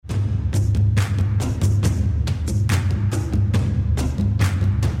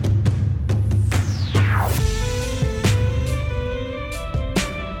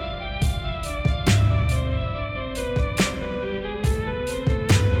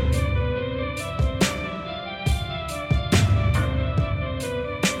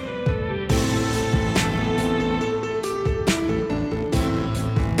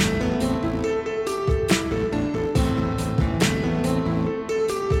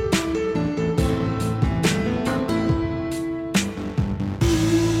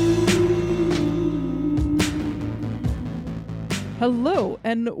Hello,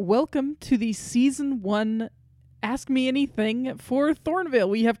 and welcome to the Season 1 Ask Me Anything for Thornvale.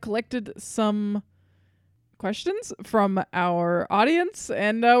 We have collected some questions from our audience,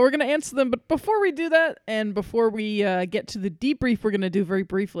 and we're going to answer them. But before we do that, and before we get to the debrief, we're going to do very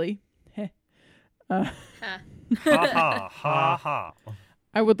briefly. Ha ha ha ha.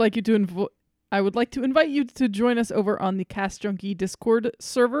 I would like to invite you to join us over on the Cast Junkie Discord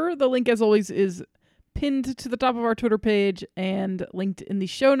server. The link, as always, is pinned to the top of our Twitter page and linked in the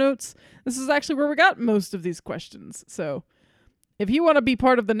show notes. This is actually where we got most of these questions. So if you want to be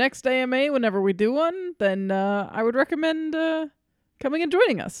part of the next AMA whenever we do one, then I would recommend coming and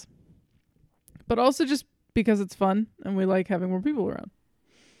joining us. But also just because it's fun and we like having more people around.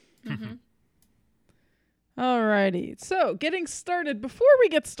 Mm-hmm. Alrighty, so getting started. Before we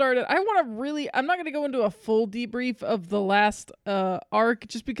get started, I'm not going to go into a full debrief of the last arc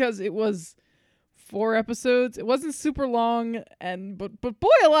just because it was 4 episodes. It wasn't super long, but boy,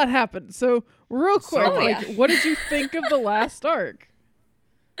 a lot happened. So real quick, what did you think of the last arc?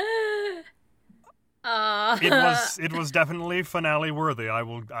 It was definitely finale worthy. I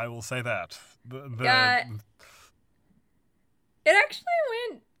will say that. It actually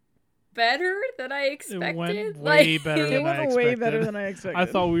went better than I expected. It went way better than I expected. Way better than I expected. I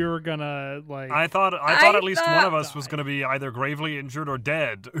thought we were gonna I thought at least one of us was gonna be either gravely injured or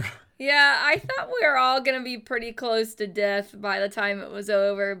dead. Yeah, I thought we were all gonna be pretty close to death by the time it was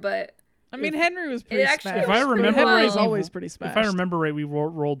over, but I mean, Henry was pretty smashed. If I remember right, Henry's always pretty smashed. If I remember right, we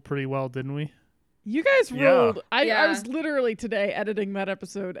rolled pretty well, didn't we? You guys rolled. Yeah. I was literally today editing that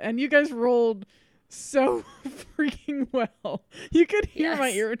episode, and you guys rolled so freaking well. You could hear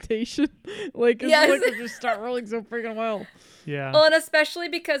my irritation. It's like they just start rolling so freaking well. Yeah. Well, and especially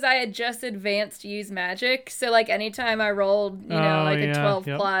because I had just advanced use magic, so anytime I rolled, a 12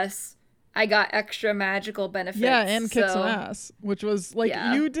 plus, I got extra magical benefits. Yeah, and kick some ass, which was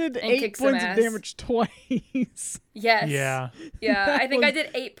you did 8 points of damage twice. Yes. Yeah. Yeah, I think I did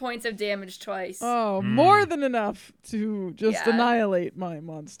 8 points of damage twice. Oh, more than enough to just annihilate my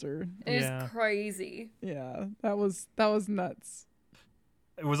monster. It was crazy. Yeah, that was nuts.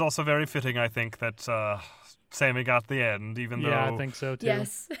 It was also very fitting, I think, that Sammy got the end, even though... Yeah, I think so, too.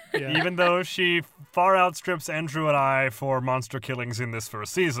 Yes. Yeah. Even though she far outstrips Andrew and I for monster killings in this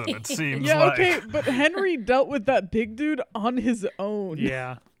first season, it seems like... Yeah, okay, but Henry dealt with that big dude on his own.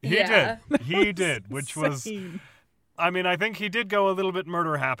 Yeah. He did, which insane. was... I mean, I think he did go a little bit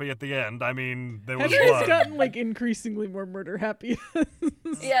murder happy at the end. I mean, there was Henry's blood. gotten increasingly more murder happy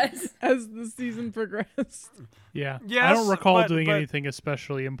as the season progressed. Yeah. Yes, I don't recall doing but anything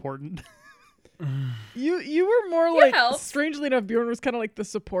especially important. You were more strangely enough, Bjorn was kind of like the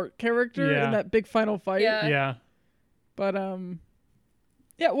support character in that big final fight. Yeah. But what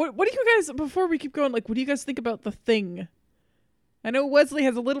do you guys, before we keep going, what do you guys think about the Thing? I know Wesley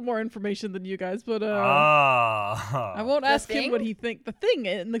has a little more information than you guys, but I won't ask him what he thinks. The Thing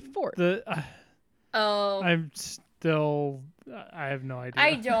in the fort. I have no idea.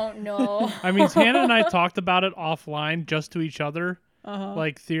 I don't know. I mean, Hannah and I talked about it offline just to each other,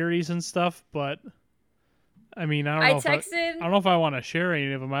 theories and stuff, but I mean, I don't know if I want to share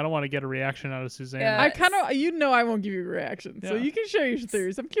any of them. I don't want to get a reaction out of Suzanne. Yeah. I kind of, I won't give you a reaction, so you can share your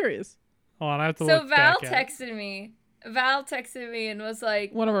theories. I'm curious. Hold on, I have to So look Val back texted me. Val texted me and was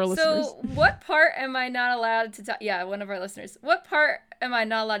like, one of our listeners. So what part am I not allowed to talk? Yeah, one of our listeners. What part am I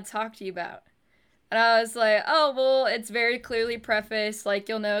not allowed to talk to you about? And I was like, oh, well, it's very clearly prefaced.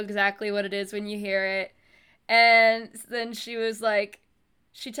 You'll know exactly what it is when you hear it. And then she was like,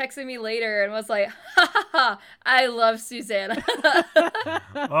 she texted me later and was like, ha ha ha, I love Susanna.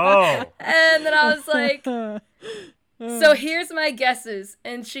 Oh. And then I was like, so here's my guesses.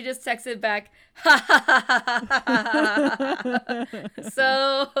 And she just texted back, ha ha ha ha ha.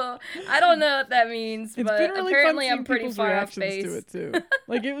 So I don't know what that means, but been really apparently fun I'm pretty far off base. to it too.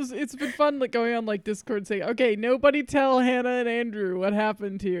 It's been fun going on Discord saying, okay, nobody tell Hannah and Andrew what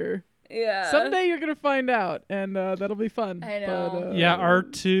happened here. Yeah. Someday you're gonna find out, and that'll be fun. I know. But, yeah, our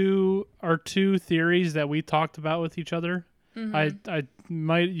two theories that we talked about with each other.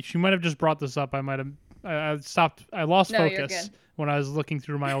 Mm-hmm. She might have just brought this up. I stopped. I lost No, you're focus good. when I was looking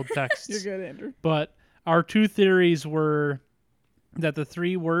through my old texts. You're good, Andrew. But our two theories were that the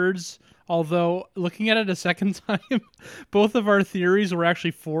 3 words, although looking at it a second time, both of our theories were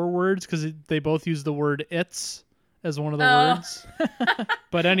actually 4 words because they both use the word "it's" as one of the words.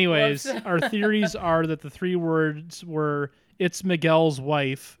 But anyways, our theories are that the 3 words were "it's Miguel's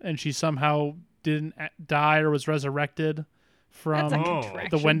wife" and she somehow didn't die or was resurrected from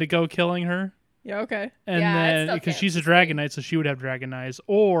the Wendigo killing her. Yeah, okay. And then, because she's a Dragon Knight, so she would have Dragon Eyes.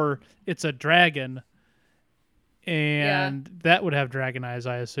 Or it's a dragon and that would have dragon eyes,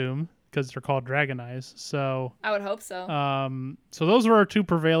 I assume, because they're called dragon eyes. So I would hope so. so those were our two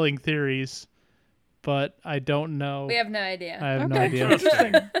prevailing theories, but I don't know. We have no idea. I have no Okay, idea.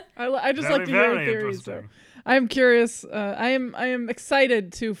 interesting. I just like to hear very theories. So interesting. I'm curious. I am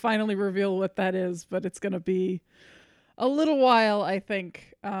excited to finally reveal what that is, but it's gonna be a little while, I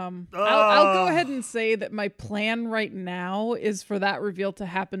think. I'll go ahead and say that my plan right now is for that reveal to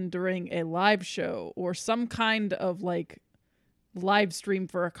happen during a live show or some kind of like live stream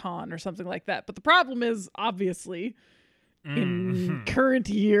for a con or something like that. But the problem is, obviously, in current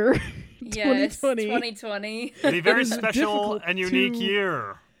year, Yes, 2020, 2020. A very It is special difficult and unique to-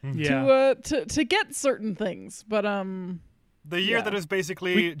 year. Yeah. to get certain things. But The year Yeah. that is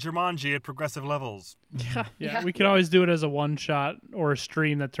basically Jumanji at progressive levels. yeah. Yeah, we could always do it as a one shot or a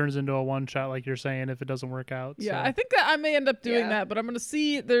stream that turns into a one shot, like you're saying, if it doesn't work out. Yeah, so. I think that I may end up doing Yeah. that, but I'm gonna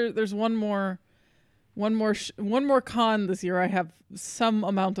see. There's one more con this year. I have some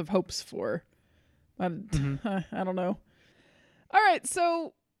amount of hopes for. I don't know. All right,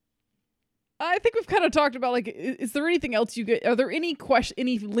 so I think we've kind of talked about like, is there anything else you get? Are there any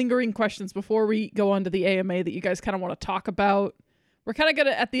lingering questions before we go on to the AMA that you guys kind of want to talk about? We're kind of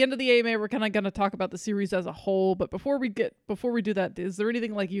gonna at the end of the AMA, we're kind of gonna talk about the series as a whole. But before we do that, is there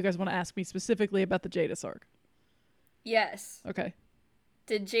anything like you guys want to ask me specifically about the Jadis arc? Yes. Okay.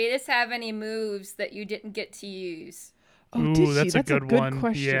 Did Jadis have any moves that you didn't get to use? Oh, Ooh, did she? that's a good one.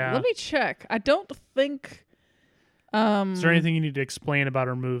 question. Yeah. Let me check. I don't think. Is there anything you need to explain about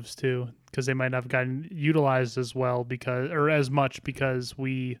her moves too? Because they might not have gotten utilized as well as much because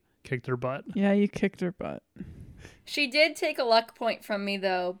we kicked her butt. Yeah, you kicked her butt. She did take a luck point from me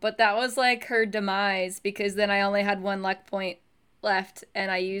though, but that was like her demise because then I only had one luck point left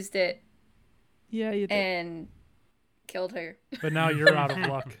and I used it Yeah, you did. and killed her. But now you're out of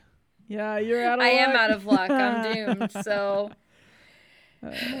luck. Yeah, you're out of I luck. am out of luck. I'm doomed. So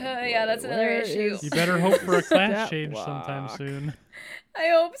yeah, that's another Where issue. is- You better hope for a class Stat change sometime block. soon. I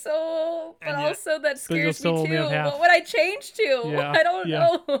hope so, but And yet- also that you'll scares still me only too. have half. What would I change to? Yeah, I don't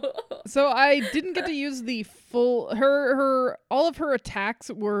yeah. know. So I didn't get to use the full her all of her attacks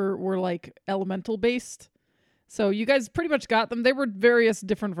were like elemental based. So you guys pretty much got them. They were various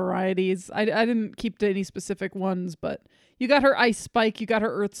different varieties. I didn't keep to any specific ones, but you got her ice spike, you got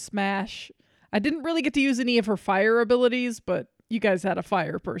her earth smash. I didn't really get to use any of her fire abilities, but you guys had a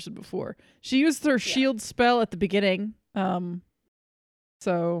fire person before. She used her shield spell at the beginning.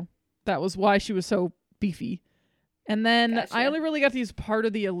 So that was why she was so beefy. And then Gotcha. I only really got to use part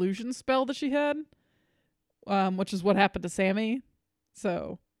of the illusion spell that she had, which is what happened to Sammy.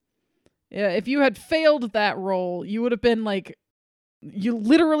 So, yeah, if you had failed that roll, you would have been like, you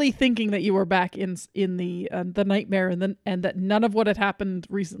literally thinking that you were back in the nightmare, and that none of what had happened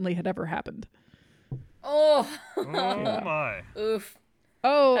recently had ever happened. Oh. Oh my. Oof.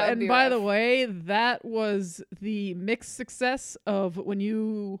 Oh, That would and be by the rough. way, that was the mixed success of when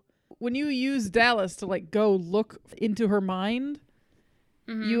you use Dallas to like go look into her mind,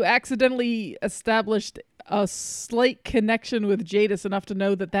 you accidentally established a slight connection with Jadis enough to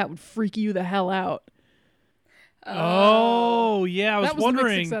know that would freak you the hell out. Oh, yeah. I was that was the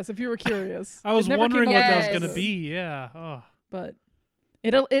wondering. mixed success, if you were curious. I was It never wondering came what up that Yes. was going to be. Yeah. Oh. but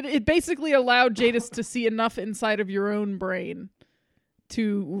it basically allowed Jadis to see enough inside of your own brain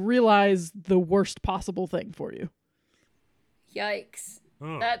to realize the worst possible thing for you. Yikes.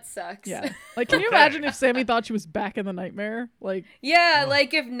 Ugh. That sucks. Yeah. Like, can you imagine if Sammy thought she was back in the nightmare? Like, Yeah,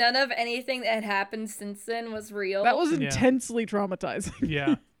 like if none of anything that had happened since then was real. that was Yeah. intensely traumatizing.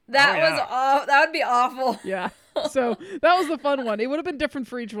 Yeah. that Oh, yeah. was off. That would be awful. Yeah. So that was the fun one. It would have been different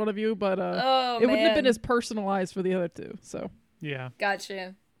for each one of you, but Oh, it wouldn't have been man. as personalized for the other two. So, Yeah.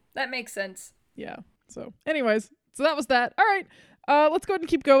 Gotcha. That makes sense. yeah. So, anyways, so that was that. All right. Let's go ahead and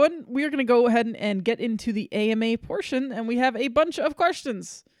keep going. We are going to go ahead and get into the AMA portion, and we have a bunch of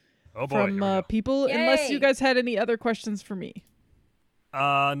questions Oh boy. here we from go. people. Unless Yay. you guys had any other questions for me.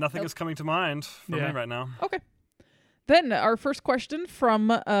 Nothing is coming to mind for Yeah. me right now. Okay. Then our first question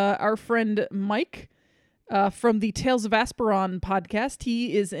from our friend Mike from the Tales of Asperon podcast.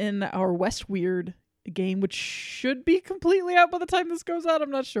 He is in our West Weird game, which should be completely out by the time this goes out. I'm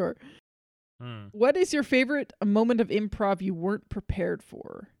not sure. What is your favorite moment of improv you weren't prepared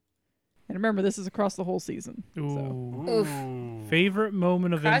for? And remember, this is across the whole season. So. Ooh. Oof. Ooh. Favorite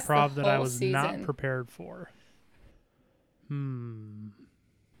moment of Across the improv that I whole was not season. prepared for.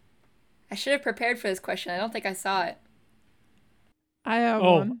 I should have prepared for this question. I don't think I saw it. I have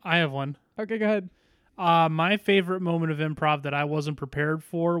Oh, one. I have one. Okay, go ahead. My favorite moment of improv that I wasn't prepared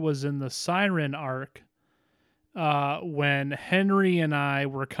for was in the Siren arc, when Henry and I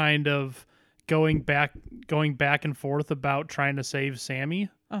were kind of going back and forth about trying to save Sammy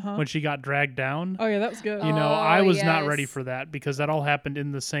when she got dragged down. Oh yeah, that was good. You know, Oh, I was not yes. ready for that because that all happened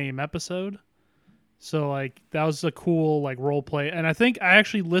in the same episode. So like that was a cool like role play, and I think I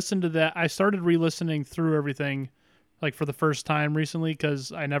actually listened to that. I started re-listening through everything, like for the first time recently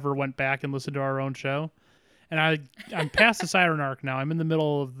because I never went back and listened to our own show. And I'm past the Siren arc now. I'm in the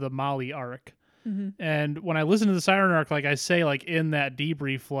middle of the Molly arc, and when I listen to the Siren arc, like I say, like in that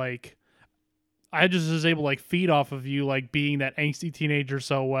debrief, like I just was able to like feed off of you, like being that angsty teenager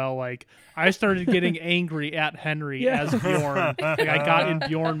so well. Like I started getting angry at Henry Yeah. as Bjorn. Like I got in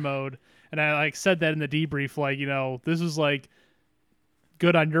Bjorn mode. And I like said that in the debrief, like, you know, this was like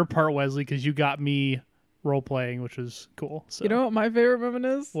good on your part, Wesley, because you got me role playing, which was cool. So You know what my favorite moment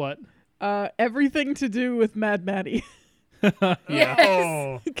is? what? Everything to do with Mad Maddie. Yeah.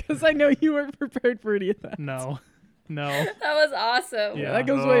 Oh, Because I know you weren't prepared for any of that. No. That was awesome. Yeah. That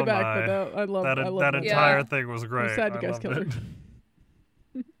goes Oh way back, my. but I love that I love that that. entire Yeah. thing was great. sad you I guys loved killed it.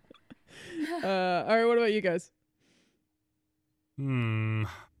 her. All right, what about you guys?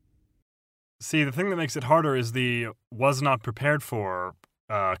 See, the thing that makes it harder is the was not prepared for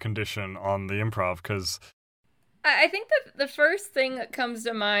condition on the improv, because I think that the first thing that comes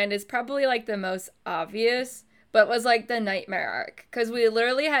to mind is probably like the most obvious, but was like the nightmare arc, because we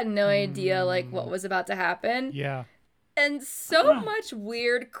literally had no idea like what was about to happen. Yeah. And so much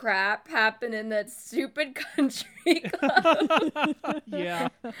weird crap happened in that stupid country club. Yeah.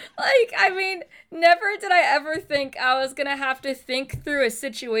 Like, I mean, never did I ever think I was gonna have to think through a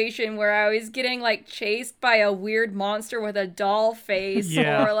situation where I was getting, like, chased by a weird monster with a doll face,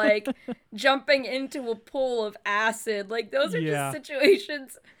 Yeah. or, like, jumping into a pool of acid. Like, those are Yeah. just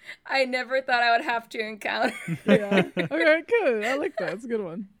situations I never thought I would have to encounter. Yeah. Okay, good. I like that. It's a good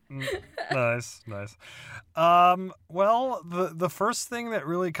one. Nice. Well, the first thing that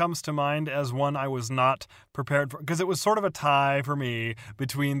really comes to mind as one I was not prepared for, because it was sort of a tie for me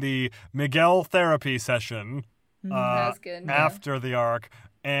between the Miguel therapy session That's good. Yeah. after the arc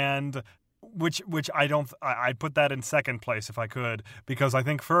and which I'd put that in second place if I could, because I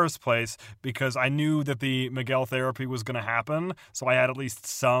think first place because I knew that the Miguel therapy was going to happen, so I had at least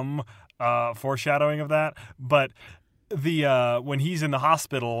some foreshadowing of that, but the when he's in the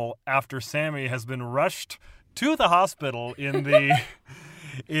hospital after Sammy has been rushed to the hospital in the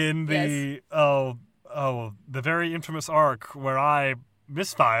the very infamous arc where I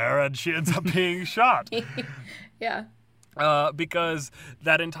misfire and she ends up being shot. Yeah. Because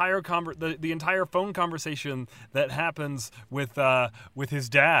that entire the entire phone conversation that happens with his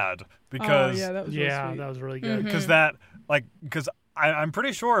dad, because Oh, yeah, that was really Yeah, sweet. that was really good. because I'm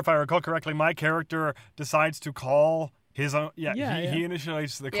pretty sure if I recall correctly, my character decides to call his own. He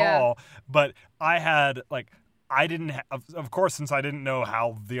initiates the Yeah. call, but I had I didn't of course, since I didn't know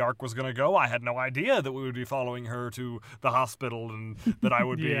how the arc was going to go, I had no idea that we would be following her to the hospital and that I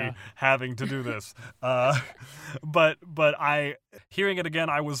would Yeah. be having to do this. But I hearing it again,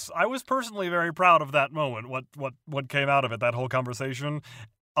 I was personally very proud of that moment. What came out of it, that whole conversation.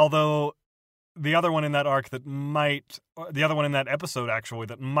 Although the other one in that arc the other one in that episode actually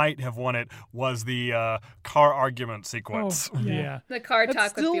that might have won it was the car argument sequence. Oh, yeah. Yeah. The car That's talk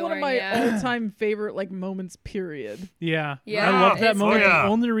still with Bjorn, one of my yeah. all-time favorite moments. Period. Yeah. Yeah, I love that it's moment. great. The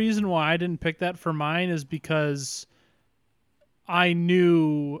only reason why I didn't pick that for mine is because I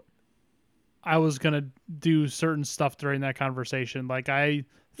knew I was going to do certain stuff during that conversation. Like I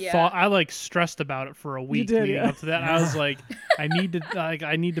Yeah. thought I stressed about it for a week did, leading yeah. up to that. I was like, I need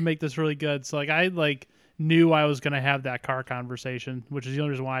to make this really good. So I knew I was going to have that car conversation, which is the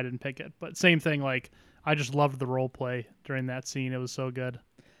only reason why I didn't pick it. But same thing, I just loved the role play during that scene. It was so good.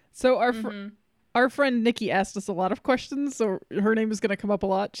 So our friend Nikki asked us a lot of questions, so her name is going to come up a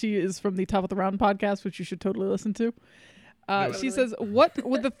lot. She is from the Top of the Round podcast, which you should totally listen to. She says, what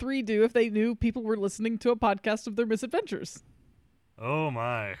would the three do if they knew people were listening to a podcast of their misadventures? Oh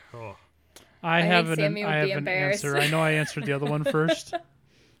my. Oh. I think have an Sammy would be answer. embarrassed. I know I answered the other one first.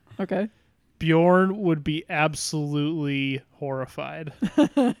 Okay. Bjorn would be absolutely horrified.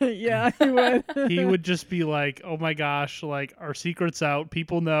 Yeah, he would. He would just be like, "Oh my gosh, our secret's out.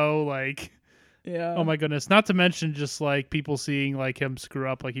 People know, Yeah. oh my goodness." Not to mention just people seeing him screw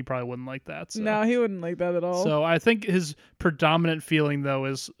up, he probably wouldn't like that. So. No, he wouldn't like that at all. So I think his predominant feeling though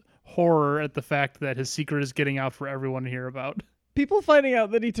is horror at the fact that his secret is getting out for everyone to hear about. People finding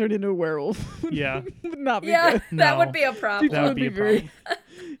out that he turned into a werewolf Yeah. would not be Yeah, good. that No. would be a problem. People That would would be be a very.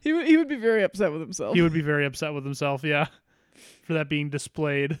 He would be very upset with himself. He would be very upset with himself, yeah, for that being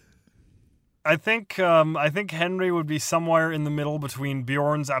displayed. I think Henry would be somewhere in the middle between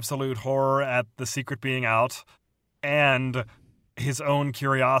Bjorn's absolute horror at the secret being out and his own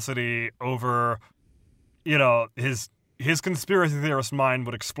curiosity over, his conspiracy theorist mind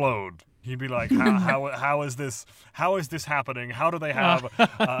would explode. He'd be like, how is this happening? How do they have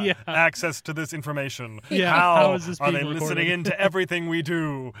access to this information? Yeah. How is this are they being listening recorded? into everything we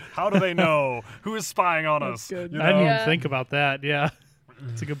do? How do they know? Who is spying on us? good. You I didn't know? even think about that. Yeah,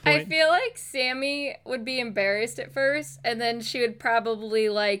 it's a good point. I feel like Sammy would be embarrassed at first, and then she would probably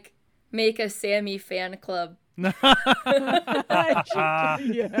like make a Sammy fan club. Yeah.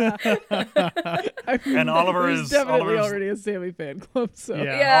 I mean, And Oliver there's is- definitely Oliver's- already a Sammy fan club. So Yeah.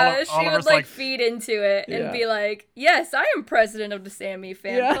 Yeah, she Oliver's would like- feed into it Yeah. and be like, "Yes, I am president of the Sammy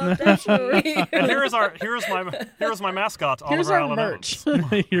fan Yeah. club." Definitely. And here's my mascot, here's Oliver our Allen merch.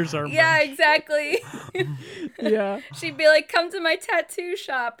 Owens. Here's our Yeah, merch. exactly. Yeah. She'd be like, "Come to my tattoo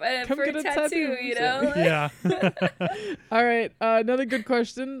shop Come for get a a tattoo," tattoo, you know? Yeah. All right. Another good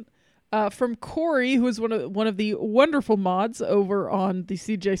question from Corey, who is one of the wonderful mods over on the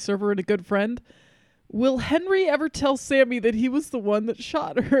CJ server and a good friend. Will Henry ever tell Sammy that he was the one that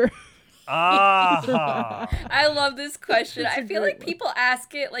shot her? Ah. I love this question. It's a I feel great like one. people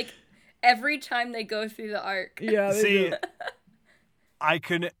ask it like every time they go through the arc. Yeah. They See, do. I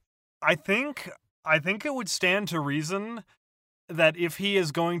think it would stand to reason that if he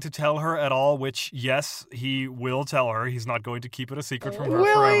is going to tell her at all, which yes, he will tell her. He's not going to keep it a secret from her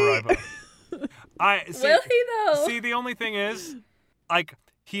Will forever. he? I see, Will he though? see, the only thing is, like,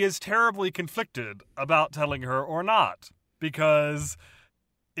 he is terribly conflicted about telling her or not because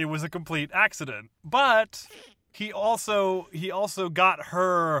it was a complete accident. But he also got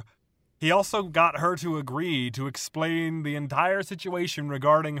her to agree to explain the entire situation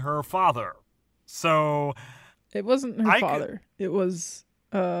regarding her father. So, It wasn't her I could- father. It was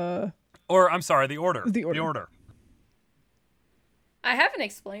or I'm sorry, the order. The Order. I haven't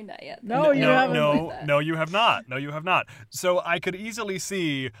explained that yet. No, though. you no, haven't. no, you have not. No, you have not. So I could easily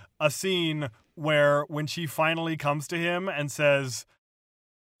see a scene where when she finally comes to him and says,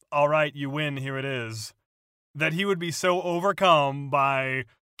 "All right, you win, here it is," that he would be so overcome by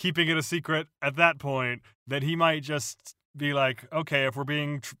keeping it a secret at that point that he might just be like, "Okay, if we're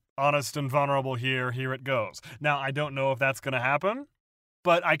being honest and vulnerable here it goes." Now, I don't know if that's going to happen,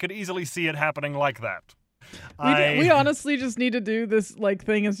 but I could easily see it happening like that. we honestly just need to do this like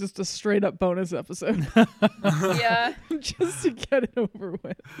thing as just a straight up bonus episode. Yeah. Just to get it over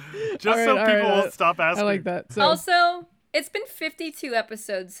with. Just All so right, all people right, will stop asking. I like that. So Also, it's been 52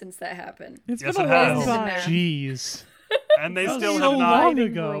 episodes since that happened. it's Yes, been a it long has. time. Jeez. And they That was still so have not. long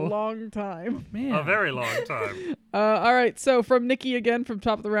Waiting for ago. a long time. Man. A very long time. All right, so from Nikki again from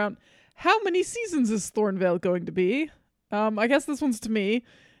top of the round. How many seasons is Thornvale going to be? I guess this one's to me.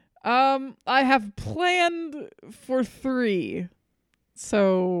 I have planned for 3.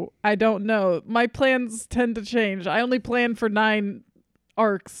 So I don't know. My plans tend to change. I only planned for 9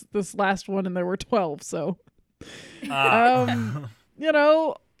 arcs this last one and there were 12, so you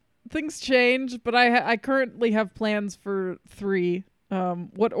know, things change, but I currently have plans for 3.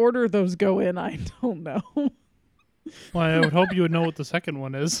 What order those go in, I don't know. Well, I would hope you would know what the second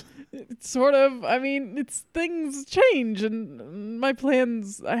one is. It's sort of, I mean, it's things change and my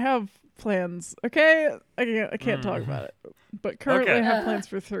plans, I have plans. Okay? I can't talk about it. But currently Okay. I have plans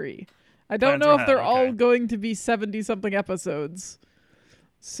for 3. I don't Plans know are if ahead, they're all okay. going to be 70 something episodes.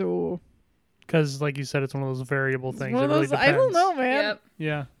 So, Because, like you said, it's one of those variable it's things. one It of really those, depends. I don't know, man. Yep.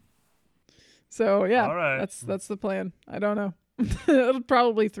 Yeah. So, yeah. All right. That's the plan. I don't know. It'll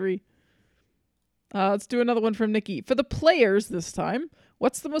probably 3. Let's do another one from Nikki. For the players this time,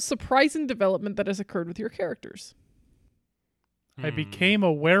 what's the most surprising development that has occurred with your characters? I became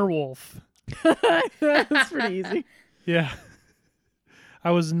a werewolf. That's pretty easy. Yeah.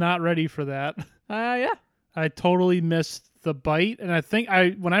 I was not ready for that. Yeah. I totally missed the bite, and I think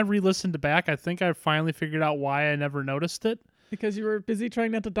when I re-listened back, I think I finally figured out why I never noticed it. Because you were busy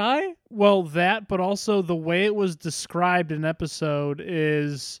trying not to die? Well, that, but also the way it was described in an episode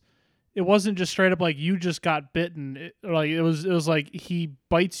is it wasn't just straight up like you just got bitten. It was like he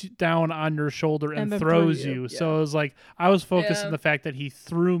bites down on your shoulder and then throws threw you, you. yeah. So it was like I was focused Yeah. on the fact that he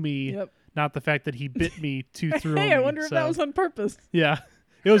threw me, Yep. not the fact that he bit me to throw me. Hey, I wonder if that So, was on purpose. yeah.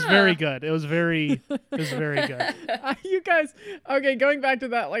 It was very good. It was very good. You guys, okay, going back to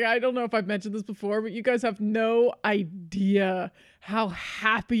that, like, I don't know if I've mentioned this before, but you guys have no idea how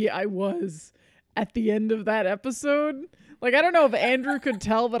happy I was at the end of that episode. Like, I don't know if Andrew could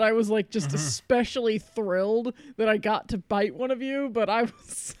tell that I was, like, just especially thrilled that I got to bite one of you, but I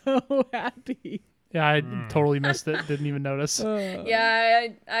was so happy. Yeah, I totally missed it. Didn't even notice. Yeah,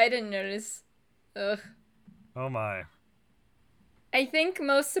 I didn't notice. Ugh. Oh my. I think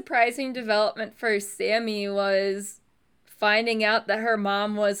most surprising development for Sammy was finding out that her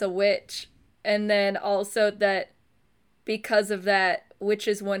mom was a witch, and then also that because of that,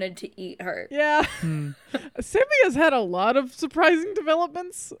 witches wanted to eat her. Yeah. Sammy has had a lot of surprising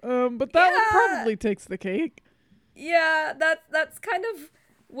developments, but that one probably takes the cake. Yeah, that's kind of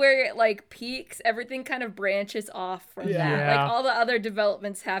where it like peaks. Everything kind of branches off from that. Yeah. Like all the other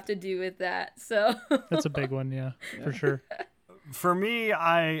developments have to do with that. So That's a big one, yeah, for sure. For me,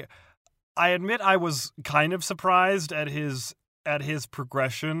 I admit I was kind of surprised at his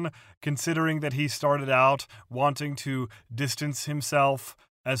progression, considering that he started out wanting to distance himself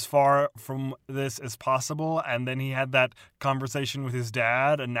as far from this as possible, and then he had that conversation with his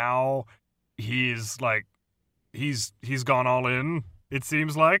dad, and now he's gone all in, it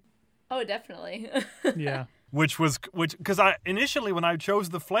seems like. oh, definitely. Yeah. Because I initially, when I chose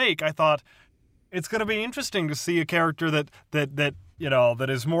the Flake, I thought it's going to be interesting to see a character that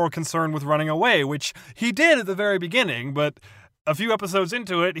is more concerned with running away, which he did at the very beginning, but a few episodes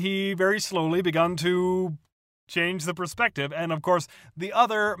into it, he very slowly begun to change the perspective. And of course, the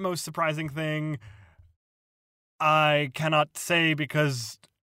other most surprising thing I cannot say because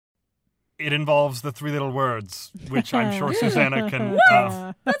it involves the three little words, which I'm sure Susanna can.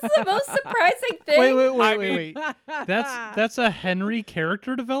 That's the most surprising thing. Wait. That's a Henry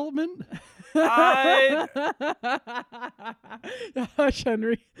character development? Hush,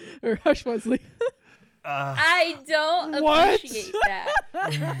 Henry. Or hush, Wesley. I don't What? appreciate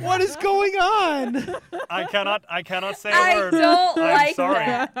that. What is going on? I cannot say a I word. don't I'm like sorry.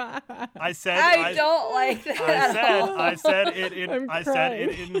 that. I said I don't like that at all. I said it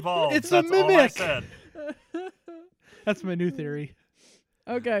involves. It's a That's all I mimic. said. That's my new theory.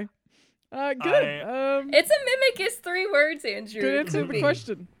 Okay. Good. It's a mimic is 3 words, Andrew. Good answer to the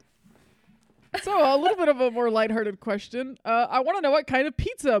question. So, a little bit of a more lighthearted question. I want to know what kind of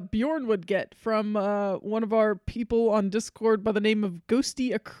pizza Bjorn would get from one of our people on Discord by the name of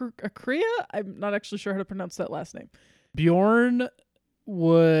Ghosty Akria. I'm not actually sure how to pronounce that last name. Bjorn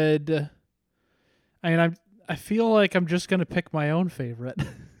would. I feel like I'm just gonna pick my own favorite.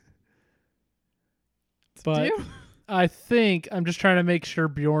 But Do you? I think I'm just trying to make sure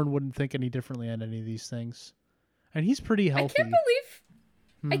Bjorn wouldn't think any differently on any of these things. And he's pretty healthy.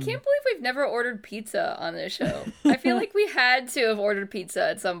 I can't believe we've never ordered pizza on this show. I feel like we had to have ordered pizza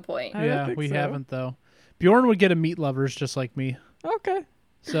at some point. I don't Yeah, think we so. haven't though. Bjorn would get a meat lovers just like me. Okay.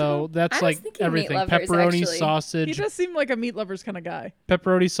 So that's I was like thinking meat everything: lovers, pepperoni, actually. He sausage, does seem like a meat lovers kind of guy.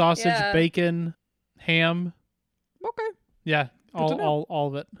 pepperoni, sausage, Yeah. bacon, ham. Okay. Yeah, to know. all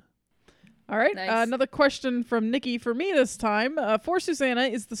of it. All right. Nice. Another question from Nikki for me this time. For Susanna,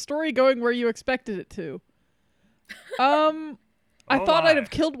 is the story going where you expected it to? I Oh thought I'd my. have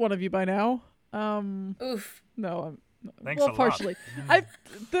killed one of you by now. Oof. No, Thanks well, a lot. partially.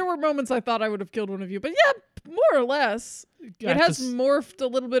 There were moments I thought I would have killed one of you, but yeah, more or less. Yeah, It has 'cause- morphed a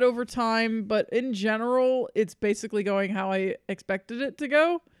little bit over time, but in general, it's basically going how I expected it to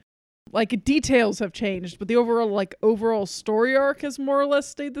go. Like, details have changed, but the overall story arc has more or less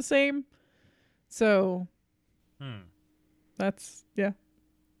stayed the same. So that's yeah.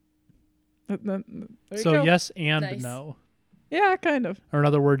 There you So go. yes and Nice. no. Yeah, kind of. Or in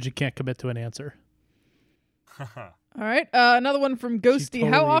other words, you can't commit to an answer. All right. Another one from Ghosty.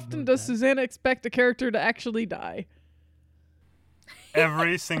 How totally often ignored does that. Susanna expect a character to actually die?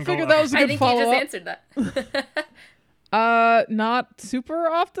 Every single. figured that was a I good think you just follow-up. answered that. Not super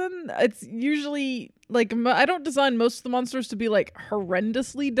often. It's usually like I don't design most of the monsters to be like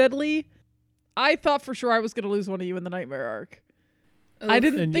horrendously deadly. I thought for sure I was gonna lose one of you in the nightmare arc. I Oof.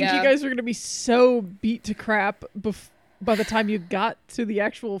 didn't And- think you Yeah. guys were gonna be so beat to crap by the time you got to the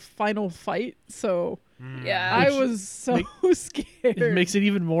actual final fight. So Yeah. I Which was so scared. It makes it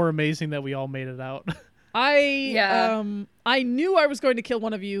even more amazing that we all made it out. I knew I was going to kill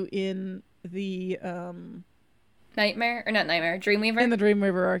one of you in the Nightmare or not nightmare? Dreamweaver. in the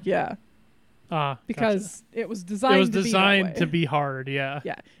Dreamweaver arc, yeah, because it was designed. it was to be that designed way. to be hard. Yeah.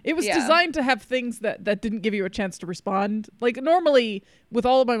 Yeah, it was Yeah. designed to have things that didn't give you a chance to respond. Like normally with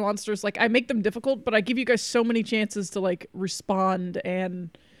all of my monsters, like I make them difficult, but I give you guys so many chances to like respond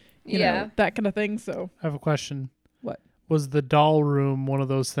and you Yeah. know that kind of thing. So I have a question. what? Was the doll room one of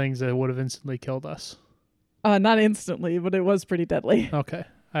those things that would have instantly killed us? Not instantly, but it was pretty deadly. Okay.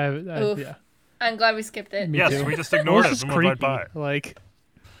 Oof. Yeah. I'm glad we skipped it. Me Yes, too. we just It ignored was it just and went right creepy. by. Like,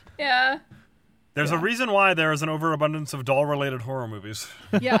 Yeah. There's a reason why there is an overabundance of doll-related horror movies.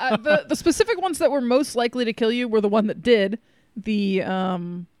 Yeah, the specific ones that were most likely to kill you were the one that did the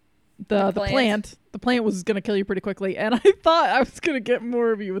the plant. The plant was gonna kill you pretty quickly, and I thought I was gonna get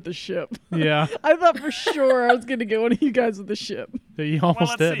more of you with the ship. Yeah. I thought for sure I was gonna get one of you guys with the ship. You Well,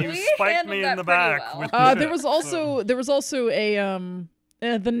 almost let's see. did. You We spiked handled me that in the pretty back well. with the There ship, was so- also a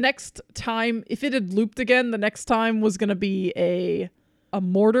the next time, if it had looped again, the next time was gonna be a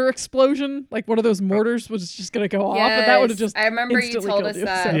mortar explosion, like one of those mortars was just gonna go off, and that would have just I remember you instantly told killed us you,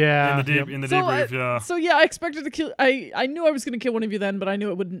 that. so- Yeah. in the debrief, yeah. So yeah, I expected to kill. I knew I was gonna kill one of you then, but I knew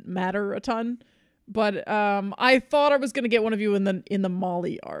it wouldn't matter a ton. But I thought I was gonna get one of you in the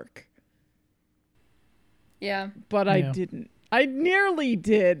Molly arc, Yeah. but I Yeah. didn't. I nearly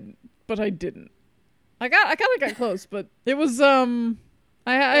did, but I didn't. I kind of got close, but it was I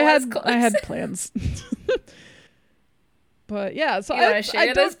was close. had plans. But yeah, so You wanna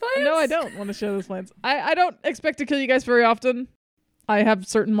share those plans? No, I don't want to share those plans. I don't expect to kill you guys very often. I have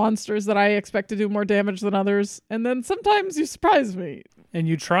certain monsters that I expect to do more damage than others, and then sometimes you surprise me. And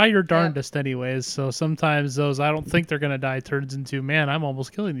you try your darndest anyways, so sometimes those I don't think they're gonna die turns into, man, I'm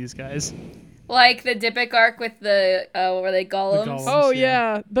almost killing these guys. Like the Dybbuk arc with the what were they, golems? golems. Oh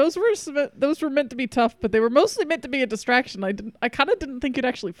Yeah. yeah, those were meant to be tough, but they were mostly meant to be a distraction. I kind of didn't think you'd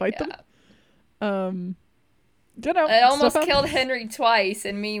actually fight Yeah. them. You know, I almost stuff killed happens. Henry twice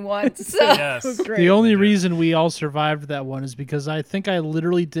and me once. So Yes. It was great. The only reason we all survived that one is because I think I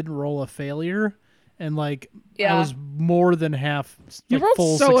literally didn't roll a failure, and like I Yeah. was more than half. You like, rolled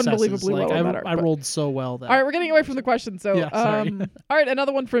full so successes. unbelievably like, well I, in that arc, I but- rolled so well that. All right, we're getting away from the question. So, Yeah, sorry. all right,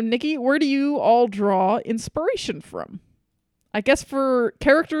 another one from Nikki. Where do you all draw inspiration from? I guess for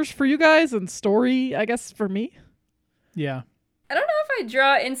characters for you guys and story, I guess for me. Yeah. I don't know if I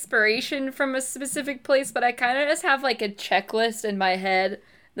draw inspiration from a specific place, but I kind of just have like a checklist in my head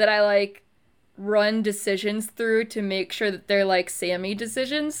that I like run decisions through to make sure that they're like Sammy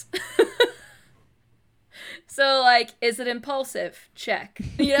decisions. So like, is it impulsive? Check.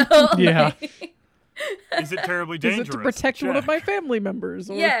 You know? Yeah. Like- Is it terribly Is dangerous? it to protect one of Check. my family members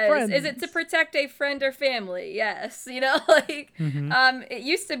or Yes. friends? Is it to protect a friend or family? Yes. You know, like it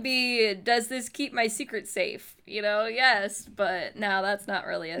used to be, does this keep my secret safe? You know, yes, but now that's not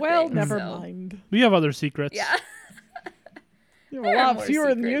really a Well, thing. never so- mind. We have other secrets. Yeah. You have There a are lot more fewer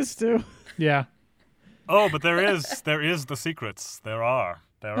than you used secrets. to. Yeah. Oh, but there is the secrets. There are.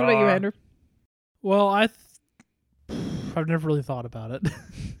 What about you, Andrew? Well, I've never really thought about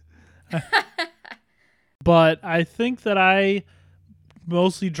it. But I think that I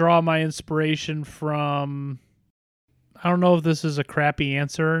mostly draw my inspiration from, I don't know if this is a crappy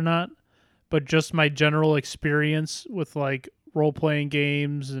answer or not, but just my general experience with like role-playing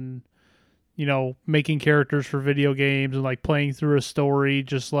games and, you know, making characters for video games and like playing through a story.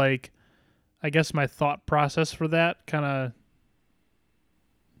 Just like, I guess my thought process for that kind of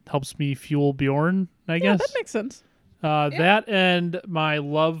helps me fuel Bjorn, I Yeah, guess. that makes sense. That and my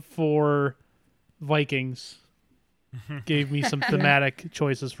love for Vikings gave me some thematic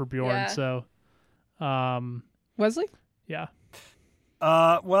choices for Bjorn. Yeah. So, Wesley? yeah.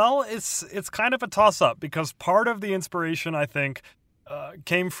 Well, it's kind of a toss up because part of the inspiration I think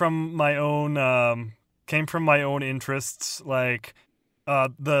came from my own interests, like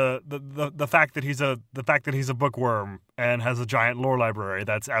the fact that he's a bookworm and has a giant lore library.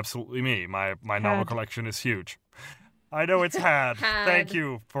 That's absolutely me. My novel Had. collection is huge. I know it's had. Had. Thank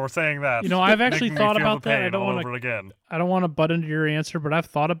you for saying that. You know, I've actually Making me thought feel about the that. I pain don't all wanna- over again. I don't want to butt into your answer, but I've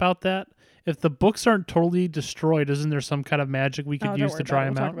thought about that. If the books aren't totally destroyed, isn't there some kind of magic we could Oh, don't use worry to dry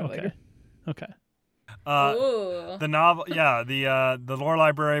about them it. out? We'll talk about it Okay. later. Okay. Ooh. The novel, yeah, the lore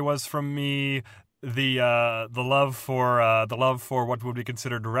library was from me. The love for what would be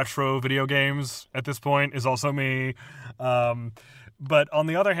considered retro video games at this point is also me. But on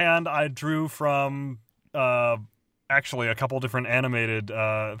the other hand, I drew from actually a couple different animated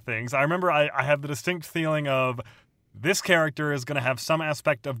things. I remember I had the distinct feeling of this character is going to have some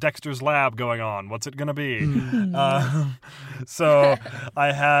aspect of Dexter's Lab going on. What's it going to be? So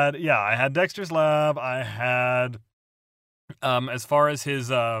I had Dexter's Lab. I had as far as his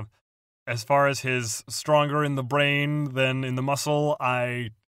stronger in the brain than in the muscle, I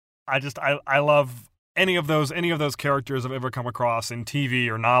love any of those characters I've ever come across in TV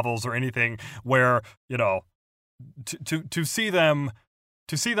or novels or anything where, you know, to see them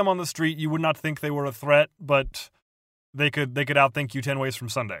on the street, you would not think they were a threat, but they could outthink you 10 ways from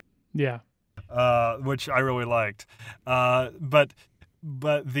Sunday. Yeah. Which I really liked. But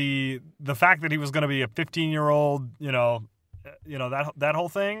the fact that he was going to be a 15-year-old, you know that whole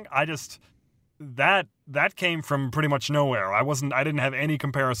thing, that came from pretty much nowhere. I didn't have any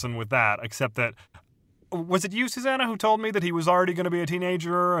comparison with that, except that, was it you, Susanna, who told me that he was already going to be a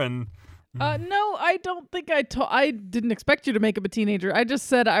teenager? And No, I don't think I didn't expect you to make him a teenager. I just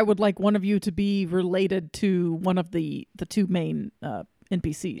said I would like one of you to be related to one of the two main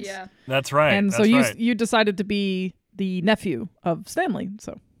NPCs. Yeah. That's right. And that's so right. you decided to be the nephew of Stanley.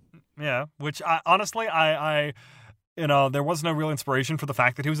 So Yeah, which honestly, I there was no real inspiration for the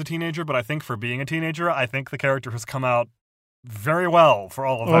fact that he was a teenager, but I think for being a teenager, I think the character has come out very well for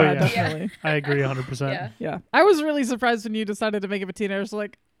all of Oh, that. yeah. definitely. I agree 100%. Yeah. Yeah. I was really surprised when you decided to make him a teenager. I was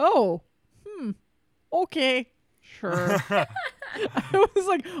like, oh, okay, sure. I was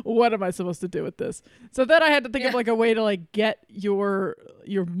like, what am I supposed to do with this? So then I had to think of Yeah. like a way to like get your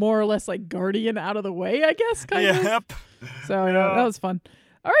more or less like guardian out of the way, I guess, kind of. Yep. So Yeah. that was fun.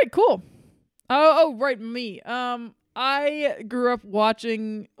 All right, cool. Oh, right, me. I grew up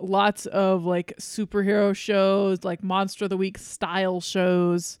watching lots of like superhero shows, like Monster of the Week style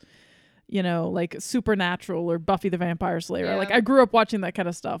shows, like Supernatural or Buffy the Vampire Slayer. Yeah. Like I grew up watching that kind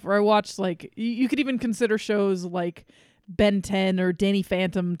of stuff. Or I watched like you could even consider shows like Ben 10 or Danny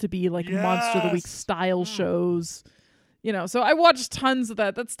Phantom to be like Monster of the Week Yes. style shows. So I watched tons of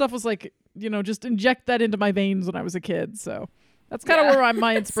that. That stuff was like, just inject that into my veins when I was a kid. So that's kind of Yeah. where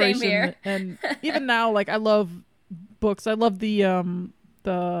my Same inspiration. here. And even now, like I love books. I love the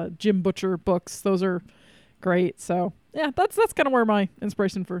Jim Butcher books. Those are great. So yeah, that's kind of where my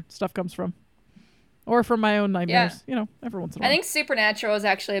inspiration for stuff comes from, or from my own nightmares. Every once in a I while. think Supernatural was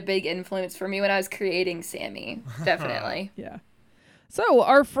actually a big influence for me when I was creating Sammy. Definitely. Yeah. So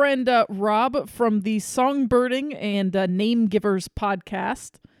our friend Rob from the Songbirding and Name Givers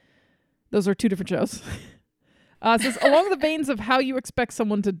podcast, those are two different shows, says, along the veins of how you expect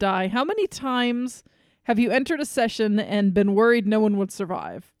someone to die, how many times have you entered a session and been worried no one would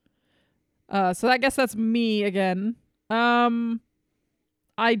survive? So I guess that's me again.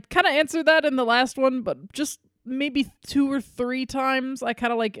 I kind of answered that in the last one, but just maybe 2 or 3 times I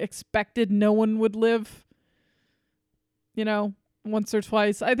kind of like expected no one would live. Once or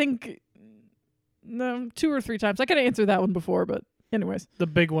twice. I think 2 or 3 times. I could have answered that one before, but anyways. The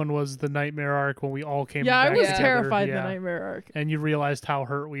big one was the nightmare arc when we all came Yeah, I back was Yeah. together. terrified in Yeah. the nightmare arc. And you realized how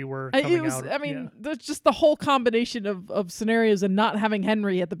hurt we were coming It was, out. I mean, there's just the whole combination of scenarios and not having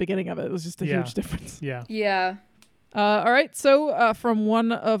Henry at the beginning of it was just a Yeah. huge difference. Yeah. Yeah. All right, so from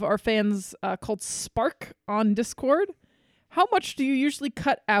one of our fans called Spark on Discord, how much do you usually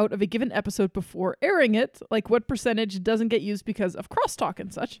cut out of a given episode before airing it? Like what percentage doesn't get used because of crosstalk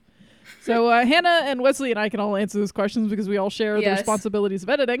and such? So Hannah and Wesley and I can all answer those questions because we all share the Yes. responsibilities of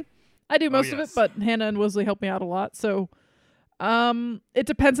editing. I do most of it, yes. but Hannah and Wesley help me out a lot. So it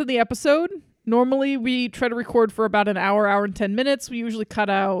depends on the episode. Normally we try to record for about an hour and 10 minutes. We usually cut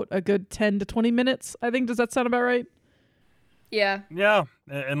out a good 10 to 20 minutes. I think, does that sound about right? Yeah. Yeah,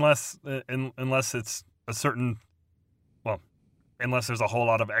 unless it's a certain, unless there's a whole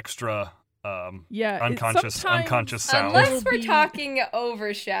lot of extra Yeah. unconscious sometimes- sounds. Unless we're be- talking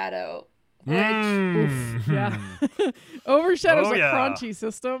Overshadow. Which Oof, yeah. Overshadow's Oh, a yeah. crunchy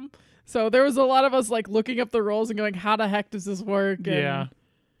system. So there was a lot of us like looking up the roles and going, how the heck does this work? And Yeah.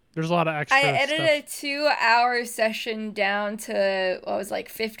 There's a lot of extra I edited stuff. a 2-hour session down to what was like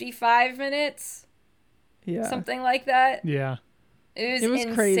 55 minutes, yeah. something like that. Yeah. It was was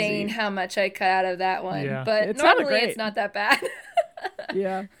insane crazy. how much I cut out of that one. Yeah. But It sounded normally great. it's not that bad.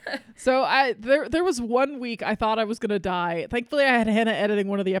 Yeah. So there was one week I thought I was gonna die. Thankfully I had Hannah editing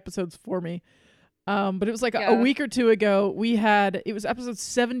one of the episodes for me. But it was like a Yeah. week or two ago. It was episode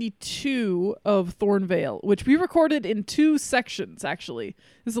 72 of Thornvale, which we recorded in 2 sections. Actually,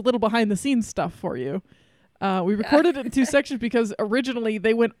 this is a little behind the scenes stuff for you. We recorded it in 2 sections because originally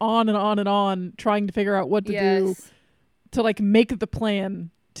they went on and on and on trying to figure out what to do Yes. to like make the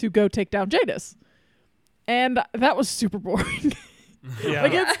plan to go take down Jadis, and that was super boring. Yeah.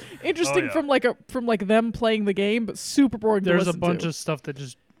 Like it's interesting Oh, yeah. from them playing the game, but super boring. There's to a listen bunch to. of stuff that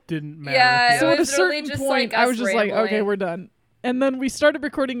just didn't matter. Yeah, So it at a was really certain just, point, like, I us was just like, rambling. okay, we're done. And then we started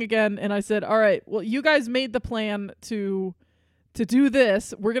recording again, and I said, all right, well, you guys made the plan to do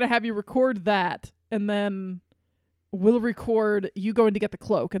this. We're gonna have you record that, and then we'll record you going to get the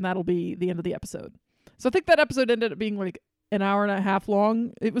cloak, and that'll be the end of the episode. So I think that episode ended up being like an hour and a half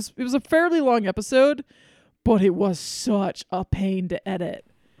long. It was a fairly long episode, but it was such a pain to edit.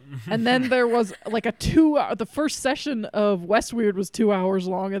 And then there was like a 2 hour, the first session of Westweird was 2 hours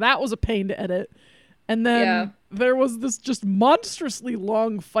long, and that was a pain to edit. And then Yeah. there was this just monstrously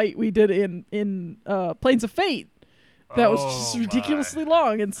long fight we did in Planes of Fate that was just Oh, ridiculously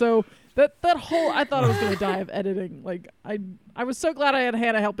long. And so that whole, I thought I was going to die of editing. Like I was so glad I had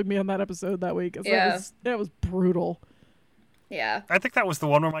Hannah helping me on that episode that week. 'Cause Yeah. that was brutal. Yeah. I think that was the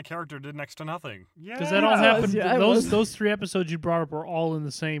one where my character did next to nothing. Yeah. Because that all was, happened. yeah, it was. Those 3 episodes you brought up were all in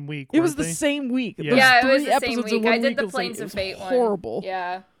the same week. It was weren't the they? same week. Yeah. Those Yeah, it was 3 the same episodes in week. one I did the was Planes it of was Fate one. horrible.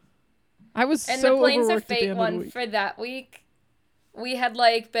 Yeah. I was And so the Planes of overworked at the Fate end of the one week. for that week, we had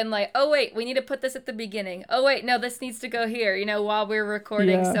been like, oh wait, we need to put this at the beginning. Oh wait, no, this needs to go here. While we were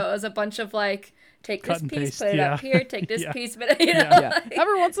recording. Yeah. So it was a bunch of take Cut this and piece, paste, put it yeah. up here, take this Yeah. piece, but Yeah.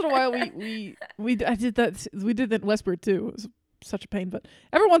 Every once in a while, I did that. We did that in Westbird too. It was such a pain, but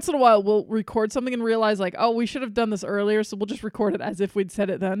every once in a while, we'll record something and realize oh, we should have done this earlier, so we'll just record it as if we'd said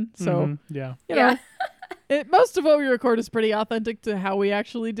it then. So Mhm, yeah. you know, most of what we record is pretty authentic to how we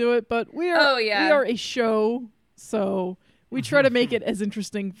actually do it. But we are we are a show, so we try to make it as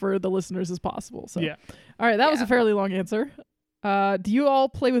interesting for the listeners as possible. So Yeah. all right, that was Yeah. a fairly long answer. Do you all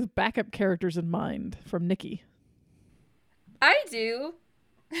play with backup characters in mind? From Nikki. I do.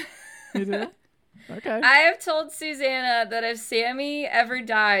 You do? Okay. I have told Susanna that if Sammy ever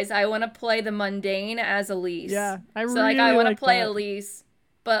dies, I want to play the mundane as Elise. Yeah, I So really I want to like play that. Elise,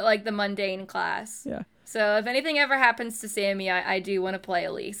 but the mundane class. Yeah, So if anything ever happens to Sammy, I do want to play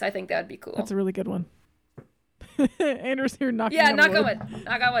Elise. I think that would be cool. that's a really good one. Andrew's here knocking Yeah, on knock wood. on wood.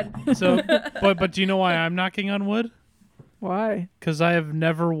 Knock on wood. So, but do you know why I'm knocking on wood? Why? Because I have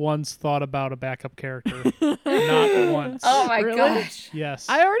never once thought about a backup character. Not once. Oh my Really? gosh. Yes.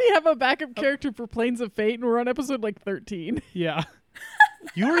 I already have a backup character for Planes of Fate, and we're on episode 13. Yeah.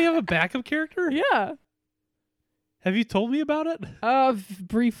 You already have a backup character? Yeah. Have you told me about it?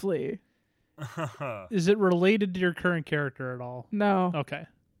 Briefly. Is it related to your current character at all? No. Okay.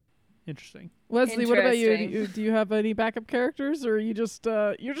 Interesting. Leslie, what about you? Interesting. Do you have any backup characters, or are you just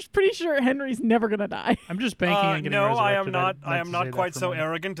you're just pretty sure Henry's never gonna die? I'm just banking on getting no, I am resurrected. not. I'd like I am to say not that quite for so mine.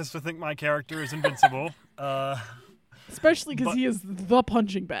 arrogant as to think my character is invincible. Especially because But- he is the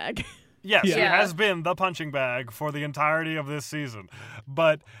punching bag. Yes, he Yeah. has been the punching bag for the entirety of this season.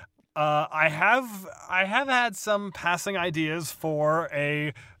 But I have had some passing ideas for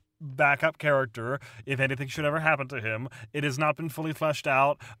a backup character if anything should ever happen to him. It has not been fully fleshed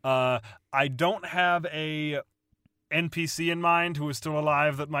out. I don't have a NPC in mind who is still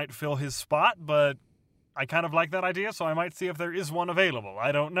alive that might fill his spot, but I kind of like that idea, so I might see if there is one available.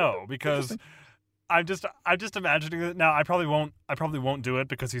 I don't know, because I'm just imagining it now. I probably won't do it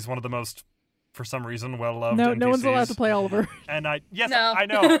because he's one of the most, for some reason, well-loved No, NPCs. no one's allowed to play Oliver. And No. I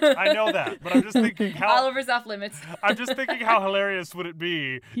know that, but I'm just thinking how Oliver's off limits. I'm just thinking how hilarious would it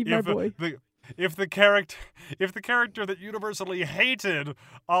be Keep my boy. if the character that universally hated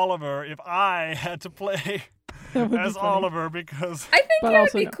Oliver, if I had to play That would be as funny. Oliver, because I think But it would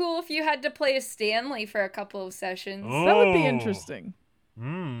also be no. cool if you had to play a Stanley for a couple of sessions. That would be Oh. interesting.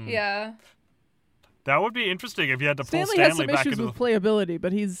 Yeah. That would be interesting if you had to pull Stanley has Stanley some back issues into with playability,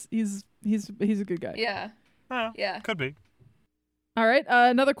 but he's a good guy. Yeah. the... Yeah. Could be. All right.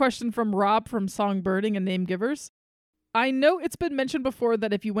 Another question from Rob from Songbirding and Name Givers. I know it's been mentioned before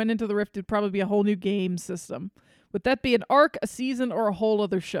that if you went into the Rift, it'd probably be a whole new game system. Would that be an arc, a season, or a whole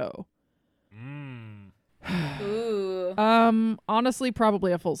other show? Ooh. Honestly,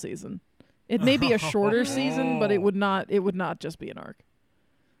 probably a full season. It may be a shorter season, but it would not just be an arc.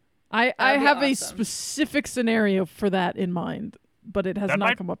 I That'd be have a awesome. specific scenario for that in mind, but it has That not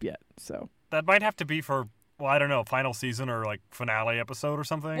might- come up yet. So That might have to be for, well, I don't know, final season or like finale episode or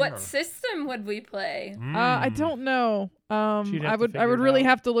something. What or... system would we play? I don't know. She'd I have to would figure it really out.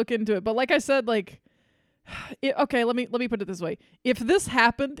 have to look into it. But like I said, okay, let me put it this way. If this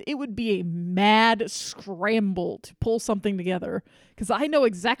happened, it would be a mad scramble to pull something together because I know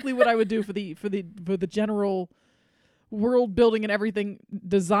exactly what I would do for the general world building and everything,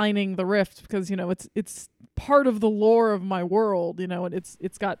 designing the Rift, because it's part of the lore of my world, and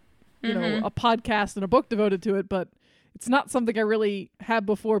it's got a podcast and a book devoted to it, but it's not something I really had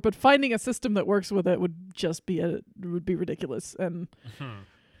before. But finding a system that works with it would just be ridiculous. And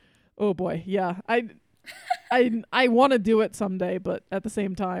oh boy, yeah, I want to do it someday, but at the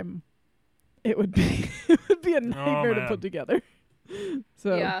same time, it would be a nightmare to man. put together.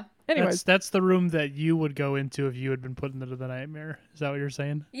 So Yeah. anyways, That's the room that you would go into if you had been put into the nightmare. Is that what you're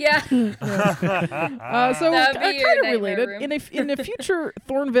saying? Yeah. so That'd be your kind of nightmare related. room. In the future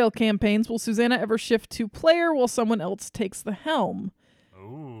Thornvale campaigns, will Susanna ever shift to player while someone else takes the helm?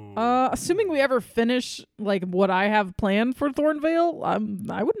 Ooh. Assuming we ever finish like what I have planned for Thornvale,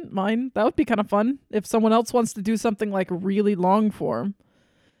 I wouldn't mind. That would be kind of fun if someone else wants to do something like really long form.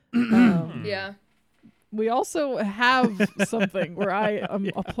 Yeah. We also have something where I am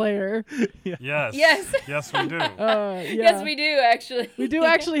a player. Yes. Yes. Yes, we do. Yeah. Yes, we do actually. We do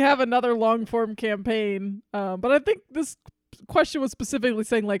actually have another long form campaign, but I think this question was specifically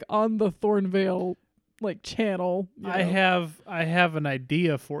saying like on the Thornvale like channel. you I know. have an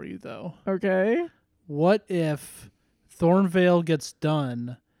idea for you though. Okay. What if Thornvale gets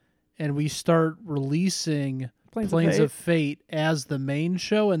done and we start releasing Planes of Fate as the main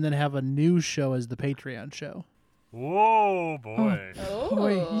show and then have a new show as the Patreon show? Whoa, boy. Oh.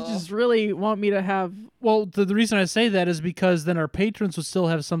 Boy, you just really want me to have. Well, the reason I say that is because then our patrons would still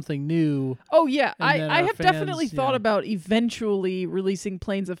have something new. Oh yeah, And then I our have fans, definitely thought yeah. about eventually releasing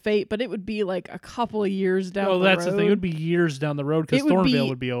Planes of Fate, but it would be like a couple of years down. Well, the that's road. the thing. It would be years down the road because It would Thornvale be-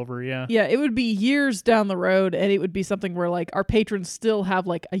 would be over. Yeah. Yeah, it would be years down the road, and it would be something where like our patrons still have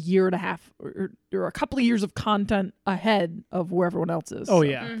like a year and a half or a couple of years of content ahead of where everyone else is. Oh so.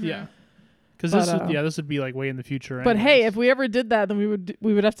 yeah, Mhm. yeah. Because But, this would be like way in the future. But hey, anyways. if we ever did that, then we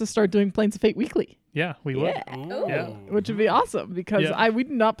would have to start doing Planes of Fate weekly, yeah, we would. Yeah. Ooh. Yeah. which would be awesome because Yeah. we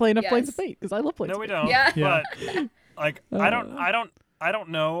do not play enough Planes of Yes. Fate because I love Planes No, of we Fate. don't. Yeah. Yeah. But like, I don't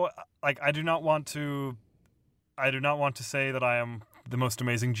know. Like, I do not want to say that I am the most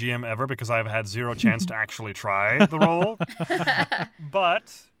amazing GM ever because I've had zero chance to actually try the role.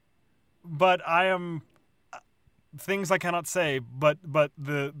 But I am things I cannot say. But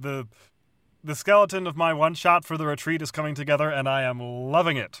the skeleton of my one shot for the retreat is coming together, and I am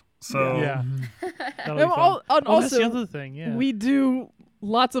loving it. So Yeah. That'll be And fun. and Oh, that's the also, other thing. Yeah. we do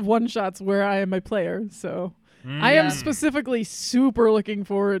lots of one shots where I am a player, so I am Yeah. specifically super looking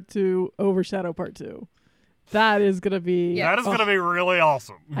forward to Overshadow Part 2. That is gonna be. Yeah. that is going to be really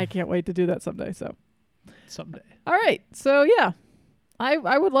awesome. I can't wait to do that someday. So, someday. all right. So yeah,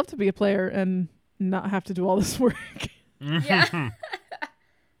 I would love to be a player and not have to do all this work. Yeah.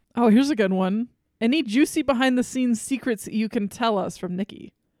 Oh, here's a good one. Any juicy behind the scenes secrets you can tell us from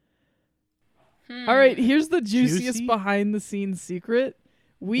Nikki? All right, here's the juiciest Juicy? behind the scenes secret.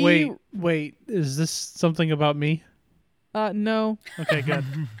 We Wait. Is this something about me? no. Okay, good.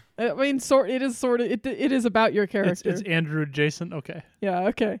 I mean, it is about your character. it's Andrew adjacent. Okay. Yeah,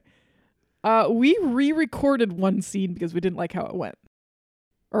 okay. We re-recorded one scene because we didn't like how it went.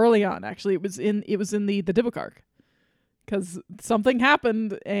 Early on, actually, it was in the Dybbuk arc. Because something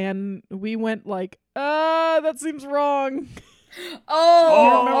happened and we went like, that seems wrong.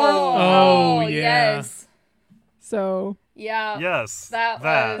 Oh, yeah. Yes. So Yeah. Yes. That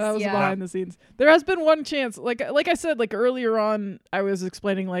that was Yeah. behind the scenes. There has been one chance, like I said, like earlier on, I was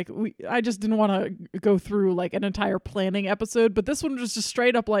explaining like I just didn't want to go through like an entire planning episode, but this one was just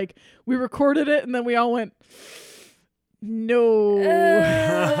straight up like we recorded it and then we all went, no,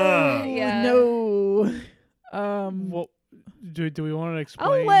 Yeah. no. Well, do we want to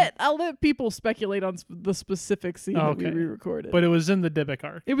explain? I'll let people speculate on the specific scene that we Okay. re-recorded. But it was in the Dybbuk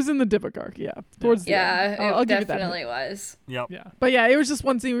arc. it was in the Dybbuk arc, yeah, towards the Yeah, end. it I'll give you that. definitely was. Yep. Yeah. But yeah, it was just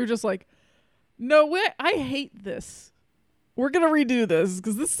one scene. We were just like, no way, I hate this. We're gonna redo this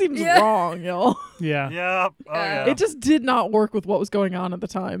because this seems Yeah. wrong, y'all. Yeah. Yep. Oh, yeah. It just did not work with what was going on at the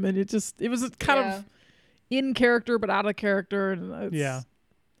time, and it was kind Yeah. of in character but out of character. And it's, Yeah.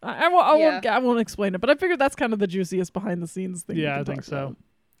 I won't explain it, but I figured that's kind of the juiciest behind the scenes thing. we Yeah, can I think talk so. about.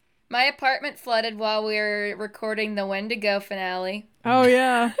 My apartment flooded while we were recording the Wendigo finale. Oh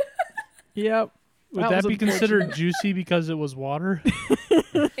yeah, yep. Would That that was be unfortunate. considered juicy because it was water?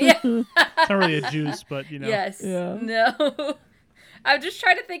 Yeah. It's not really a juice, but you know. Yes. Yeah. No. I'm just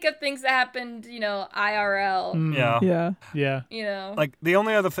trying to think of things that happened, IRL. Mm, Yeah. Yeah. Yeah. Like the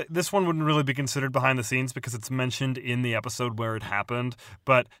only other this one wouldn't really be considered behind the scenes because it's mentioned in the episode where it happened.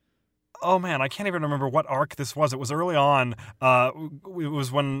 But oh man, I can't even remember what arc this was. It was early on. It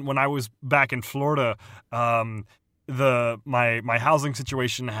was when I was back in Florida. My housing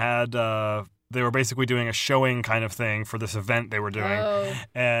situation had they were basically doing a showing kind of thing for this event they were doing, Oh.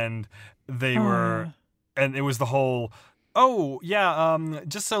 and they Oh, were, and it was the whole. Oh, yeah,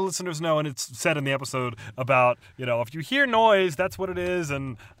 just so listeners know, and it's said in the episode about, if you hear noise, that's what it is,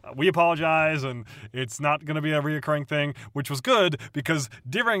 and we apologize, and it's not going to be a reoccurring thing, which was good, because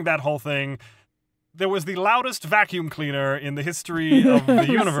during that whole thing, there was the loudest vacuum cleaner in the history of the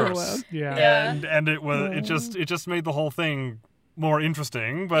So universe. loud. Yeah. Yeah. And it just made the whole thing more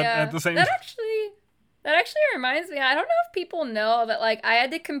interesting, but at the same time... That actually reminds me, I don't know if people know that I had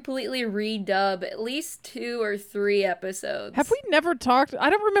to completely redub at least 2 or 3 episodes. Have we never talked?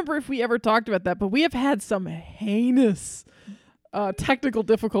 I don't remember if we ever talked about that, but we have had some heinous technical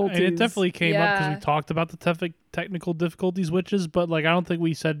difficulties. And it definitely came up because Yeah. we talked about the technical difficulties, but I don't think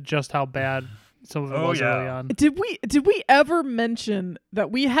we said just how bad some of it Oh, was yeah. early on. Did we ever mention that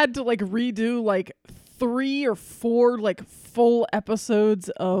we had to redo 3 or 4 full episodes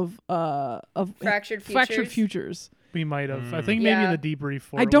of Fractured Futures? Fractured Futures? We might have. I think maybe in the debrief.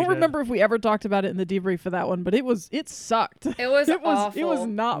 I don't remember if we ever talked about it in the debrief for that one, but it sucked. It was awful. It was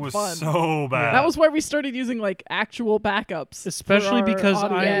not It was fun. so bad. That was why we started using like actual backups. Especially because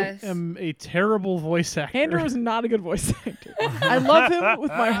audio. I am a terrible voice actor. Andrew is not a good voice actor. I love him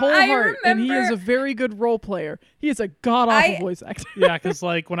with my whole heart, and he is a very good role player. He is a god awful voice actor. Yeah, because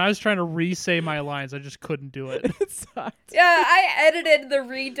like when I was trying to re-say my lines, I just couldn't do it. It sucked. Yeah, I edited the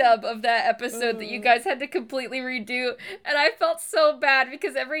redub of that episode that you guys had to completely redo, and I felt so bad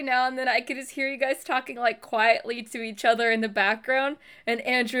because every now and then I could just hear you guys talking like quietly to each other in the background, and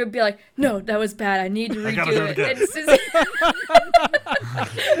Andrew would be like, "No, that was bad. I need to redo it."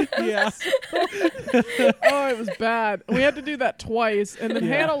 And Yes. Oh, it was bad. We had to do that twice, and then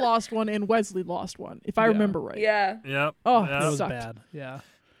Hannah lost one and Wesley lost one, if I remember right. Yeah. Yep. Oh, yep. It was sucked. bad. Yeah.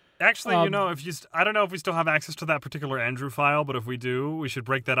 Actually, I don't know if we still have access to that particular Andrew file, but if we do, we should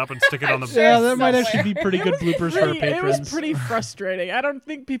break that up and stick it on the. Yeah, that might somewhere. actually be pretty good bloopers for our It patrons. was pretty frustrating. I don't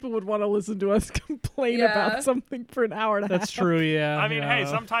think people would want to listen to us complain Yeah. about something for an hour and a half. That's true. Yeah. I mean, hey,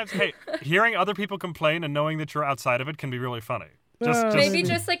 sometimes, hearing other people complain and knowing that you're outside of it can be really funny. Just Maybe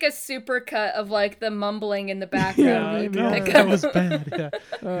just like a super cut of like the mumbling in the background. maybe. Like, that was bad.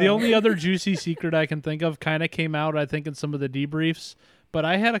 Yeah. The only other juicy secret I can think of kind of came out, I think, in some of the debriefs. But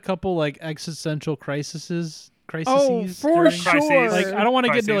I had a couple like existential crises. Oh, for during- sure. Like I don't want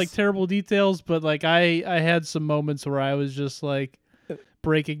to get into like Crises. terrible details, but like I had some moments where I was just like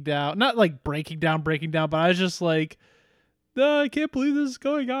breaking down, not like breaking down, but I was just like, no, I can't believe this is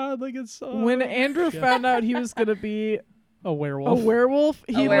going on. Like it's When Andrew found out he was going to be a a werewolf. werewolf,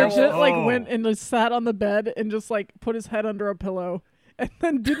 he werewolf. legit like Oh. went and just sat on the bed and just like put his head under a pillow and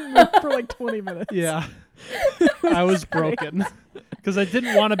then didn't move for like 20 minutes. Yeah, I was broken because I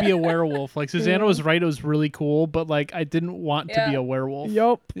didn't want to be a werewolf. Like Susanna was right; it was really cool, but like I didn't want to be Yeah. a werewolf.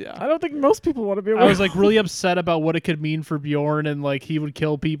 Yup. Yeah. I don't think most people want to be a I werewolf. was like really upset about what it could mean for Bjorn, and like he would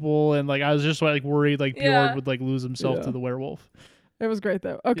kill people, and like I was just like worried like Bjorn Yeah. would like lose himself Yeah. to the werewolf. It was great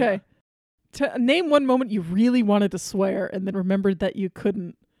though. Okay. Name one moment you really wanted to swear and then remembered that you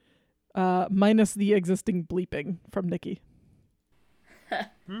couldn't, minus the existing bleeping from Nikki.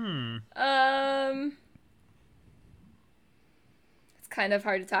 It's kind of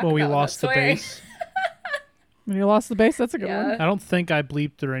hard to talk Well, about. we without lost the swearing. base. When you lost the base, that's a good Yeah. one. I don't think I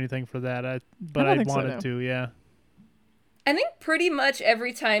bleeped or anything for that, but don't I think so, wanted no. to. Yeah. I think pretty much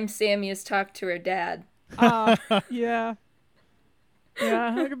every time Sammy has talked to her dad. Yeah.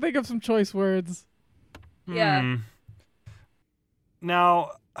 Yeah, I can think of some choice words. Yeah.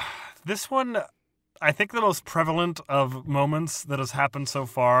 Now, this one, I think the most prevalent of moments that has happened so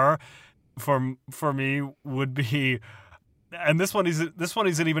far for me would be, and this one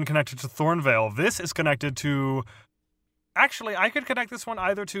isn't even connected to Thornvale. This is connected to. Actually, I could connect this one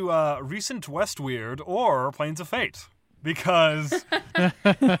either to recent Westweird or Planes of Fate. Because there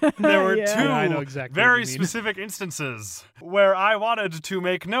were Yeah. two Yeah, I know exactly what very you mean. specific instances where I wanted to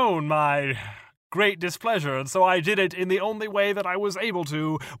make known my great displeasure, and so I did it in the only way that I was able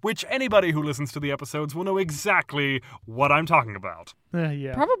to, which anybody who listens to the episodes will know exactly what I'm talking about.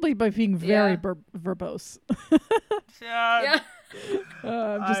 Yeah. Probably by being very Yeah. verbose. Yeah.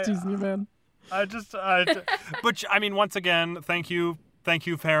 I'm just teasing you, man. But I mean, once again, thank you,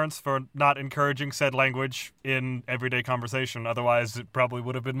 parents, for not encouraging said language in everyday conversation. Otherwise, it probably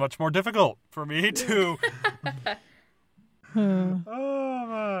would have been much more difficult for me to. Oh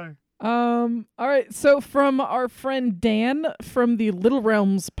my. All right. So from our friend Dan from the Little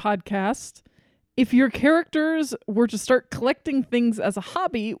Realms podcast, if your characters were to start collecting things as a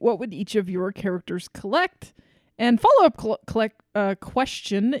hobby, what would each of your characters collect? And follow-up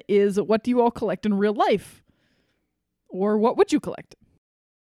question is, what do you all collect in real life? Or what would you collect?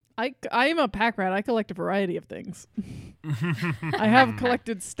 I am a pack rat. I collect a variety of things. I have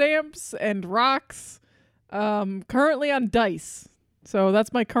collected stamps and rocks. Currently on dice. So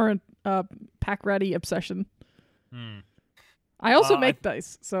that's my current pack ratty obsession. I also make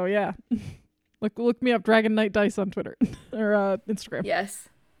dice. So yeah. Look me up, Dragon Knight Dice on Twitter or Instagram. Yes.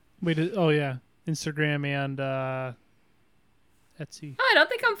 Wait. Oh yeah. Instagram and Etsy. Oh, I don't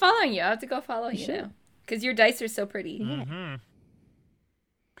think I'm following you. I have to go follow you now. Because your dice are so pretty. Mm-hmm.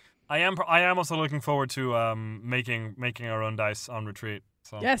 I am also looking forward to making our own dice on retreat.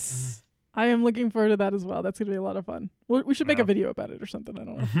 So Yes. I am looking forward to that as well. That's going to be a lot of fun. We should make Yeah. a video about it or something. I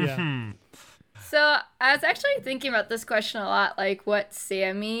don't know. Yeah. So I was actually thinking about this question a lot, like what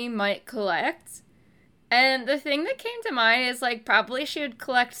Sammy might collect. And the thing that came to mind is like probably she would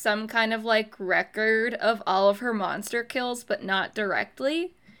collect some kind of like record of all of her monster kills, but not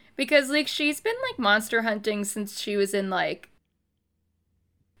directly. Because like she's been like monster hunting since she was in like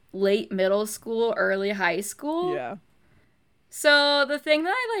late middle school, early high school. Yeah. So the thing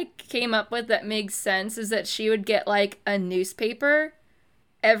that I like came up with that makes sense is that she would get like a newspaper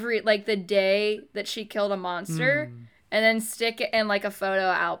every like the day that she killed a monster and then stick it in like a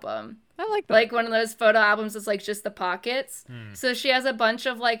photo album. I like that. Like one of those photo albums that's like just the pockets. So she has a bunch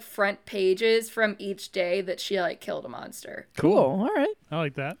of like front pages from each day that she like killed a monster. Cool. All right. I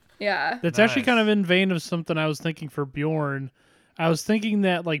like that. Yeah. That's actually Nice. kind of in vein of something I was thinking for Bjorn. I was thinking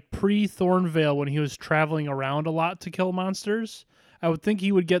that like pre-Thornvale, when he was traveling around a lot to kill monsters, I would think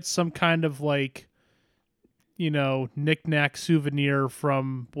he would get some kind of like, knick-knack souvenir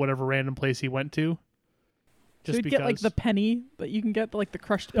from whatever random place he went to. So we'd get like the penny that you can get, like the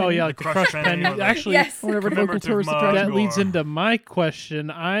crushed penny. Oh yeah, like the crushed penny. or the- Actually, Yes. Or whatever local Commemorative tourist mug. attraction. that leads Or- into my question.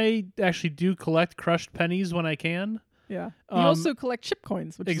 I actually do collect crushed pennies when I can. Yeah. You Um, also collect ship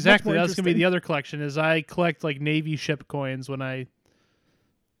coins, which Exactly. is much more That's gonna be the interesting. other collection. Is I collect like Navy ship coins when I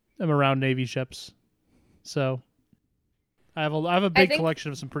am around Navy ships. So I have a big think-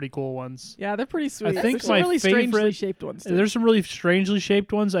 collection of some pretty cool ones. Yeah, they're pretty sweet. think There's some my really strangely favorite- shaped ones. Too. There's some really strangely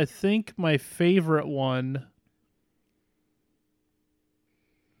shaped ones. I think my favorite one.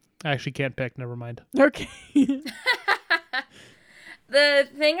 I actually can't pick. Never mind. Okay. The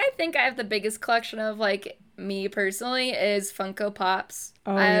thing I think I have the biggest collection of, like me personally, is Funko Pops.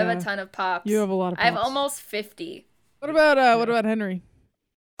 Oh, I have yeah. a ton of Pops. You have a lot of I have Pops. almost 50. What about Henry?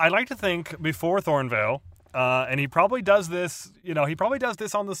 I like to think before Thornvale, and he probably does this, he probably does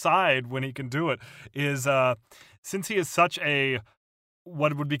this on the side when he can do it, is since he is such a,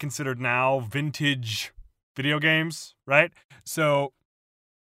 what would be considered now, vintage video games, right? So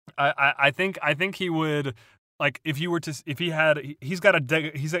I think he would, like, if you were to, if he had, he's got a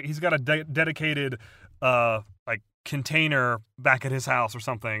dedicated, like, container back at his house or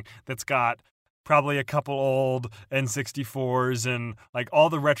something that's got probably a couple old N64s and like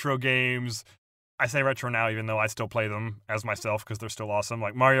all the retro games. I say retro now, even though I still play them as myself because they're still awesome.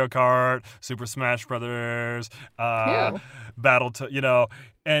 Like Mario Kart, Super Smash Brothers, Battle to,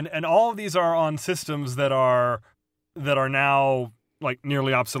 and all of these are on systems that are now like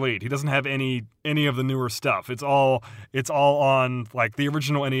nearly obsolete. He doesn't have any of the newer stuff. It's all on like the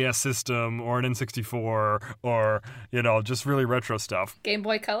original NES system or an N64 or just really retro stuff. Game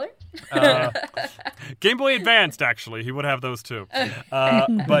Boy Color? Game Boy Advanced, actually, he would have those too.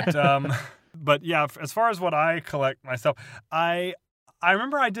 But yeah, as far as what I collect myself, I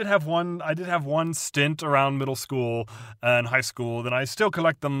remember I did have one stint around middle school and high school that I still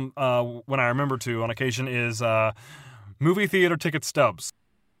collect them when I remember to on occasion is movie theater ticket stubs.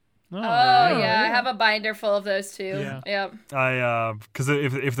 Oh, yeah. yeah. I have a binder full of those too. Yeah. Yep. I because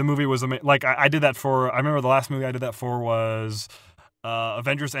if the movie was like I did that for, I remember the last movie I did that for was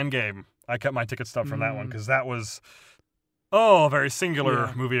Avengers Endgame. I kept my ticket stub from that one because that was a very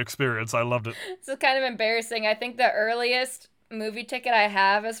singular movie experience. I loved it. It's kind of embarrassing. I think the earliest movie ticket I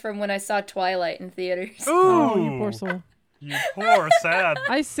have is from when I saw Twilight in theaters. Oh, you poor soul. You poor sad.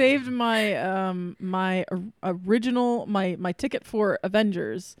 I saved my my original my ticket for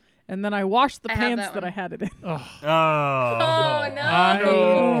Avengers, and then I washed the I have pants that that one. I had it in. Oh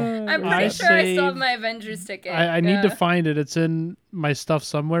no. I'm I pretty sure I still have saved- my Avengers ticket. I need Yeah. to find it. It's in my stuff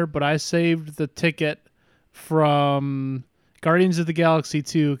somewhere, but I saved the ticket from Guardians of the Galaxy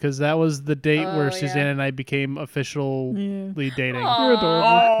 2 because that was the date Oh, where yeah. Suzanne and I became officially dating. Aw, You're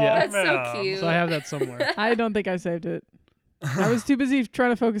adorable. Yeah. That's so man. cute. So I have that somewhere. I don't think I saved it. I was too busy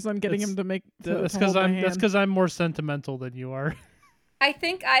trying to focus on getting That's- him to make. That's to because hold my hand. I'm more sentimental than you are. I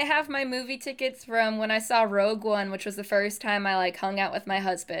think I have my movie tickets from when I saw Rogue One, which was the first time I like hung out with my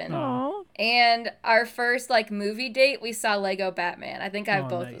husband. Aw. And our first like movie date, we saw Lego Batman. I think I have Oh,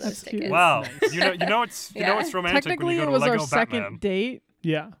 both nice. of those That's cute. tickets. Wow. You know it's Yeah. romantic when Technically, you go it to was Lego our second Batman. date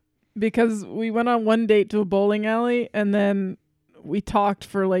Yeah. because we went on one date to a bowling alley, and then we talked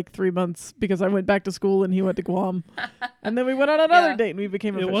for like 3 months because I went back to school and he went to Guam, and then we went on another Yeah. date and we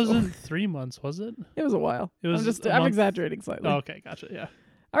became It official. wasn't 3 months, was it? It was a while. It was a I'm month. exaggerating slightly. Oh, okay, gotcha. Yeah.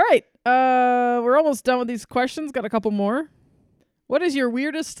 All right. We're almost done with these questions. Got a couple more. What is your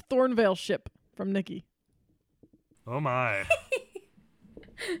weirdest Thornvale ship from Nikki? Oh my.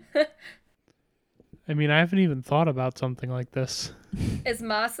 I mean, I haven't even thought about something like this. Is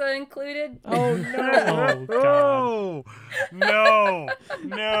Masa included? Oh no. Oh, God.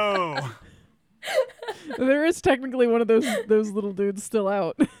 No. There is technically one of those little dudes still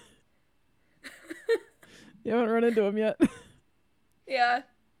out. You haven't run into him yet. Yeah.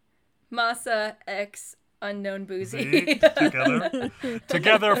 Masa X Unknown Boozy. See?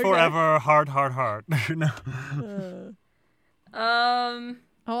 Together forever, heart. No.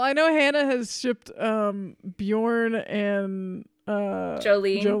 Oh, I know Hannah has shipped Bjorn and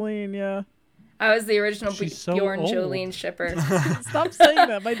Jolene. Jolene, yeah. I was the original She's so Bjorn old. Jolene shipper. Stop saying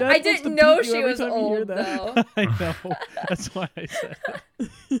that. My dad I wants to didn't beat know you she every was time you hear old, that. though. I know. That's why I said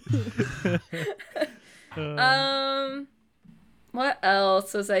it. What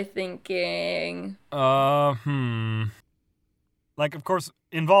else was I thinking? Like, of course,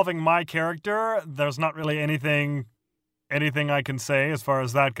 involving my character, there's not really anything I can say as far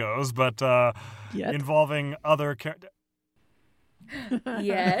as that goes, but Yet. involving other characters.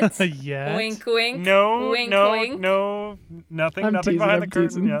 Yet. Yes. Wink, wink. No, wink, no, wink. no, nothing I'm teasing, behind I'm the curtain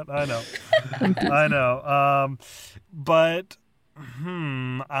teasing. yet. I know, I know. But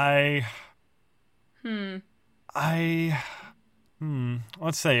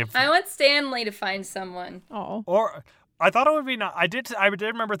let's say if I want Stanley to find someone. Oh. or. I thought it would be not. I did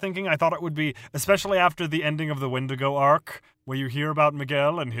remember thinking. I thought it would be, especially after the ending of the Wendigo arc, where you hear about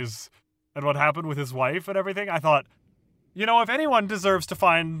Miguel and what happened with his wife and everything. I thought, if anyone deserves to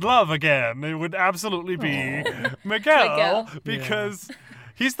find love again, it would absolutely be Miguel, because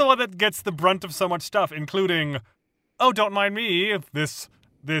he's the one that gets the brunt of so much stuff, including, oh, don't mind me, this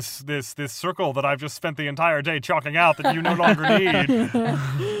circle that I've just spent the entire day chalking out that you no longer need.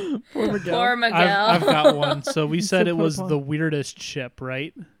 Poor Miguel. Poor Miguel. I've got one. So we said So it was put upon. the weirdest ship,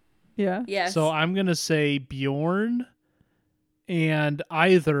 right? Yeah. Yes. So I'm going to say Bjorn and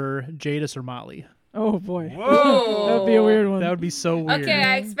either Jadis or Molly. Oh, boy. Whoa! That would be a weird one. That would be so weird. Okay,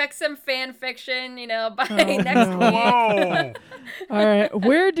 I expect some fan fiction, by Oh, next no. week. Whoa! All right.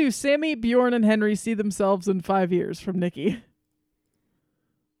 Where do Sammy, Bjorn, and Henry see themselves in 5 years from Nikki?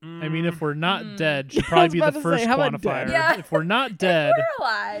 I mean, if we're not dead, should I probably was be about the to first say, how about quantifier. dead? Yeah. If we're not dead, We're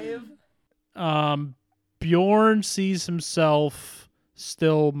alive. Bjorn sees himself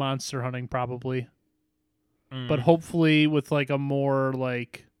still monster hunting probably, but hopefully with like a more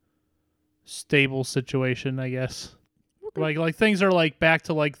like stable situation, I guess. Okay. Like things are like back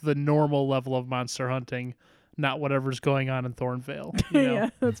to like the normal level of monster hunting, not whatever's going on in Thornvale. You know? Yeah,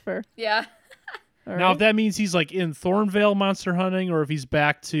 that's fair. Yeah. All Now, right. if that means he's like in Thornvale monster hunting, or if he's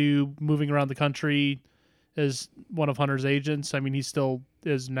back to moving around the country as one of Hunter's agents, I mean, he still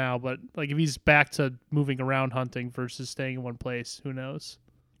is now, but like if he's back to moving around hunting versus staying in one place, who knows?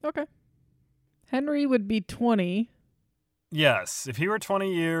 Okay. Henry would be 20. Yes, if he were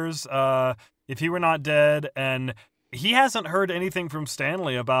 20 years, if he were not dead, and he hasn't heard anything from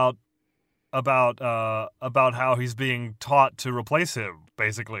Stanley about how he's being taught to replace him,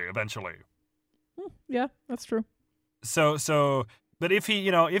 basically, eventually. Yeah, that's true. So, but if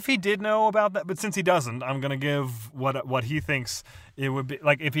he did know about that, but since he doesn't, I'm gonna give what he thinks it would be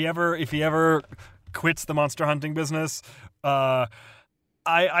like if he ever quits the monster hunting business.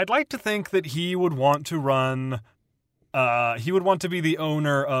 I'd like to think that he would want to run. He would want to be the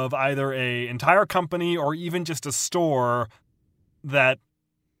owner of either a entire company or even just a store that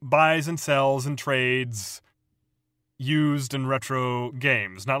buys and sells and trades used and retro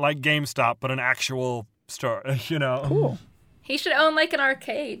games. Not like GameStop, but an actual store, Cool. He should own like an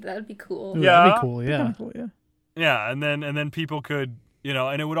arcade. That would be cool. Ooh, Yeah. that'd be cool. Yeah. Kinda cool, yeah. Yeah, and then people could,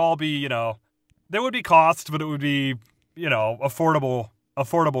 and it would all be, there would be costs, but it would be, affordable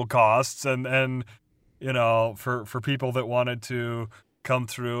costs and for people that wanted to come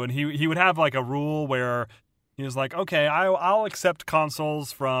through. And he would have like a rule where he was like, okay, I'll accept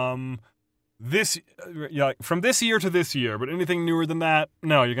consoles from this year to this year, but anything newer than that,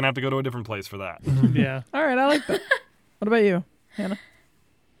 no, you're gonna have to go to a different place for that. Yeah. All right, I like that. What about you, Hannah?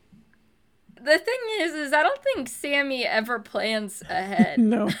 The thing is I don't think Sammy ever plans ahead.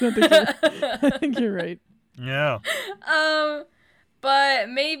 No, I think you're right. Yeah. But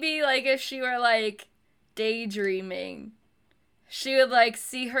maybe like if she were like daydreaming, she would like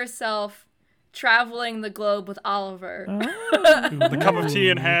see herself traveling the globe with Oliver. The cup of tea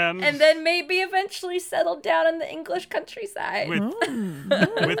in hand. And then maybe eventually settle down in the English countryside. With-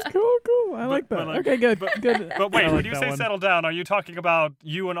 Cool. I like that. but, like, Okay, good. Good. But wait, I when like you that say one. settle down, are you talking about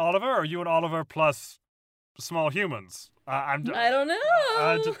you and Oliver, or you and Oliver plus small humans? I don't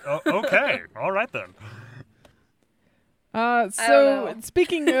know. Okay, all right then. So know.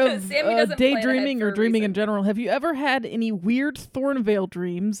 speaking of Sammy doesn't plan daydreaming ahead for or a dreaming in reason. general, have you ever had any weird Thornvale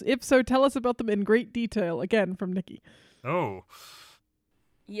dreams? If so, tell us about them in great detail. Again, from Nikki. Oh,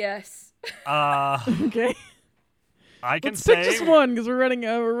 Yes. Okay. I can Let's say pick just one because we're running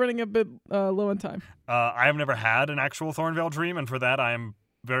a bit low on time. I have never had an actual Thornvale dream, and for that I am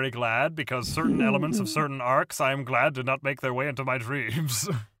very glad, because certain elements of certain arcs I am glad did not make their way into my dreams.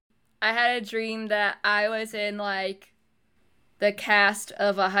 I had a dream that I was in like the cast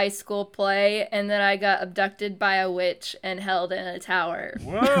of a high school play, and then I got abducted by a witch and held in a tower.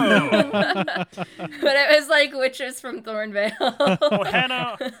 Whoa! But it was like witches from Thornvale. Oh,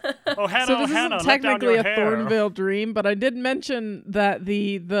 Hannah! Oh, Hannah! So this Hannah, isn't let down technically your a hair. Thornvale dream, but I did mention that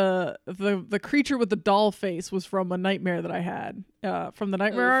the creature with the doll face was from a nightmare that I had from the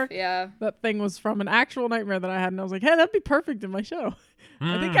Nightmare Arc. Yeah. That thing was from an actual nightmare that I had, and I was like, hey, that'd be perfect in my show.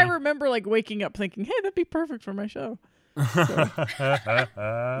 I think I remember like waking up thinking, hey, that'd be perfect for my show. So,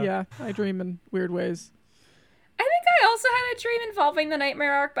 yeah, I dream in weird ways. I think I also had a dream involving the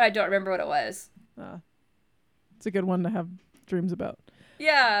Nightmare Arc, but I don't remember what it was. It's a good one to have dreams about.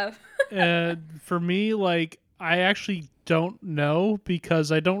 Yeah. For me, like, I actually don't know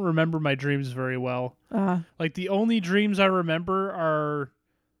because I don't remember my dreams very well. Like, the only dreams I remember are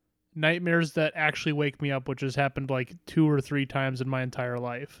nightmares that actually wake me up, which has happened like 2 or 3 times in my entire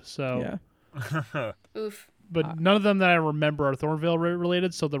life. So, yeah. Oof. But none of them that I remember are Thornvale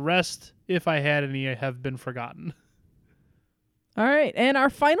related. So the rest, if I had any, have been forgotten. All right. And our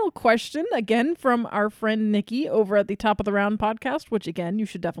final question, again, from our friend Nikki over at the Top of the Round podcast, which, again, you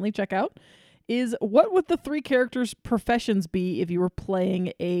should definitely check out, is what would the 3 characters' professions be if you were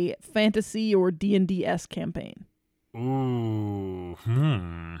playing a fantasy or D&D-esque campaign? Ooh.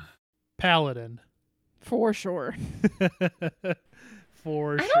 Paladin. For sure.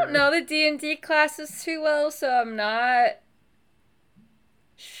 For I sure. don't know the D&D classes too well, so I'm not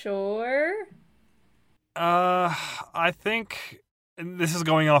sure. I think and this is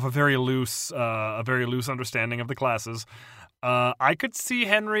going off a very loose understanding of the classes. I could see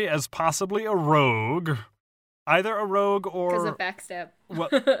Henry as possibly a rogue, either a rogue or Because of backstab. Well,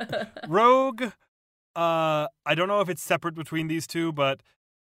 rogue. I don't know if it's separate between these two, but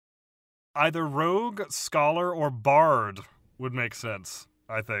either rogue, scholar, or bard would make sense,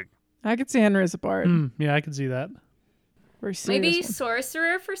 I think. I could see Henry as a bard. Yeah, I can see that. Very serious Maybe one.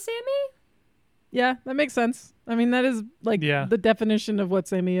 sorcerer for Sammy? Yeah, that makes sense. I mean, that is like Yeah. the definition of what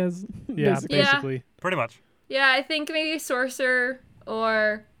Sammy is. Yeah, basically. Yeah. basically. Pretty much. Yeah, I think maybe sorcerer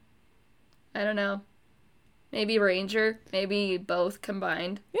or, I don't know, maybe ranger. Maybe both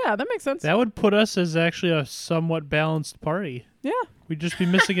combined. Yeah, that makes sense. That would put us as actually a somewhat balanced party. Yeah. We'd just be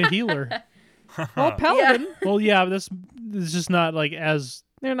missing a healer. Well, Paladin, Well, yeah, this is just not like as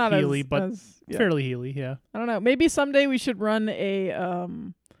they're not Healy, as, but yeah. fairly healy, yeah. I don't know. Maybe someday we should run a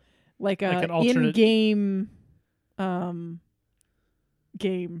like an alternate- in-game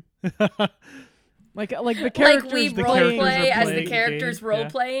game. Like the characters Like we the role characters play are as the playing the characters game, role yeah.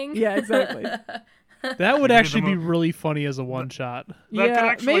 playing. Yeah, exactly. That would Maybe actually the be mo- really funny as a one shot. That could Yeah,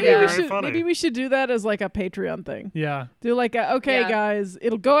 actually maybe be we very should funny. maybe we should do that as like a Patreon thing. Yeah. Do like okay Yeah. guys,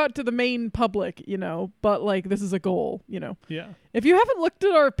 it'll go out to the main public, but like this is a goal, Yeah. If you haven't looked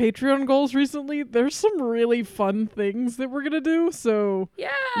at our Patreon goals recently, there's some really fun things that we're gonna do, so Yeah.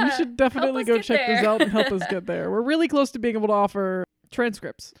 you should definitely us go get check those there. out and help us get there. We're really close to being able to offer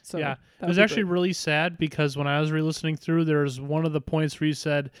transcripts. So Yeah. that It was would be actually great. really sad because when I was re-listening through, there was one of the points where you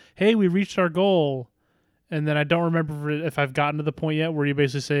said, "Hey, we reached our goal." And then I don't remember if I've gotten to the point yet where you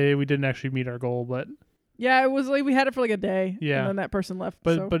basically say we didn't actually meet our goal, but Yeah, it was like we had it for like a day. Yeah. And then that person left.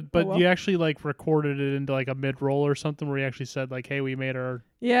 but so, but oh well. you actually like recorded it into like a mid-roll or something where you actually said like, "Hey, we made our,"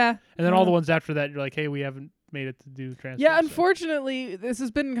 Yeah. and then all the ones after that you're like, "Hey, we haven't made it to do transfer." Yeah, so- unfortunately, this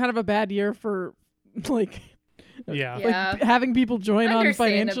has been kind of a bad year for like Yeah. Yeah. having people join on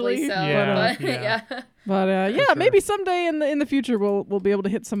Understandably financially. so. Yeah, But, yeah. yeah. But yeah, sure. maybe someday in the future we'll be able to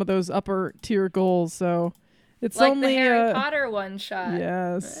hit some of those upper tier goals. So it's Like only the Harry Potter one shot.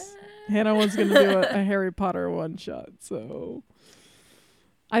 Yes. Hannah was going to do a Harry Potter one shot. So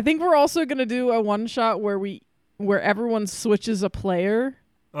I think we're also going to do a one shot where everyone switches a player.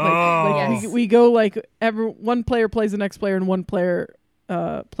 Like Yes. we go like one player plays the next player and one player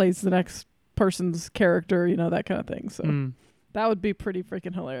plays the next person's character, that kind of thing. So Mm. that would be pretty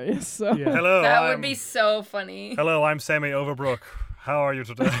freaking hilarious. So Yeah. Hello, That would be so funny. Hello, I'm Sammy Overbrook. How are you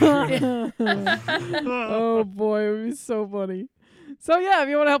today? oh boy, it would be so funny. So yeah, if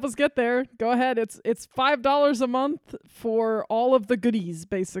you want to help us get there, go ahead. It's $5 a month for all of the goodies,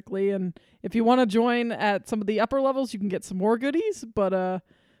 basically. And if you want to join at some of the upper levels, you can get some more goodies. But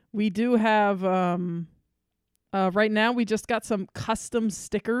we do have right now we just got some custom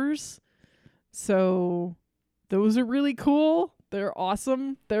stickers. So those are really cool. They're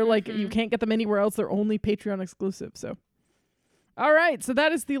awesome. They're like you can't get them anywhere else. They're only Patreon exclusive. So all right, so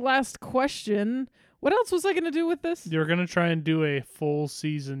that is the last question. What else was I going to do with this? You're gonna try and do a full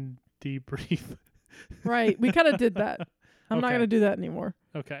season debrief. Right, we kind of did that. I'm not Okay. going to do that anymore.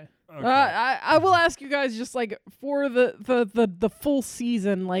 Okay. Okay. I will ask you guys just like for the full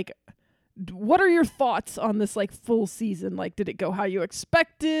season, like what are your thoughts on this like full season? Like, did it go how you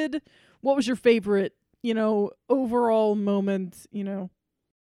expected? What was your favorite, overall moment?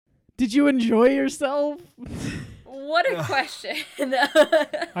 Did you enjoy yourself? What a question.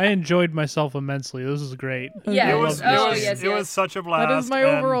 I enjoyed myself immensely. This was great. Yeah, it was such a blast. That is my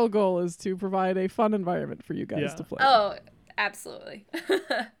overall goal, is to provide a fun environment for you guys to play. Oh, absolutely.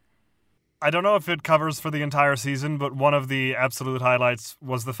 I don't know if it covers for the entire season, but one of the absolute highlights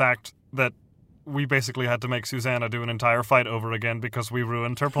was the fact that we basically had to make Susanna do an entire fight over again because we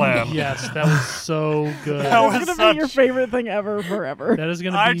ruined her plan. Yes, that was so good. That's going to be your favorite thing ever, forever. That is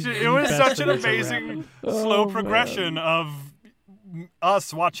going to be it was best such an thing that's ever amazing, happened. slow progression of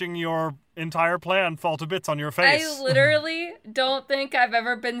us watching your entire plan fall to bits on your face. I literally don't think I've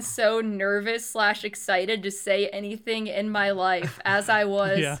ever been so nervous / excited to say anything in my life as I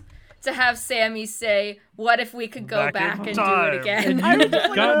was to have Sammy say, "What if we could go back and do it again?" And you've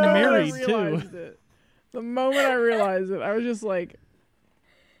gotten the married moment I too. realized it. The moment I realized it, I was just like,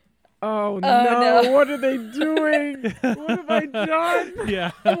 oh no, what are they doing? What have I done?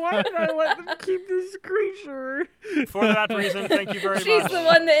 Yeah. Why did I let them keep this creature? For that reason, thank you very She's much. the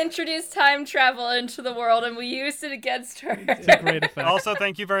one that introduced time travel into the world, and we used it against her. It's a great effect. Also,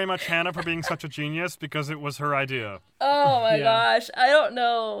 thank you very much, Hannah, for being such a genius because it was her idea. Oh my gosh, I don't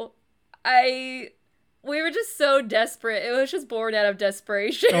know. We were just so desperate. It was just born out of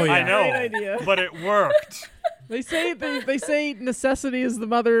desperation. Oh, yeah. I know, Great idea. but it worked. They say necessity is the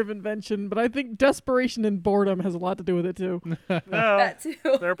mother of invention, but I think desperation and boredom has a lot to do with it too. No, That too.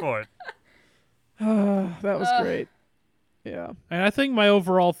 fair point. That was great. Yeah. And I think my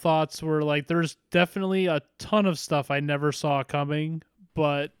overall thoughts were like, there's definitely a ton of stuff I never saw coming,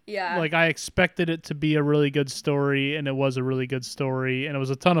 but Yeah. like I expected it to be a really good story, and it was a really good story, and it was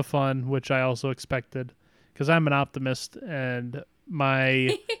a ton of fun, which I also expected because I'm an optimist, and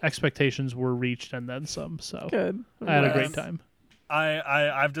my expectations were reached and then some. So Good. I had a Yes. great time.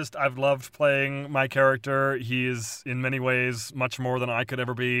 I've loved playing my character. He is in many ways much more than I could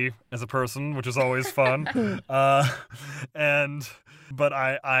ever be as a person, which is always fun. But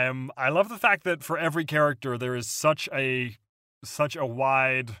I love the fact that for every character there is such a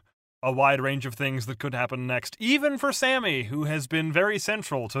wide range of things that could happen next, even for Sammy, who has been very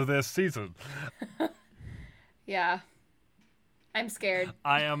central to this season. Yeah. I'm scared.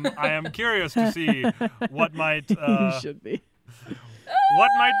 I am curious to see what might You should be. what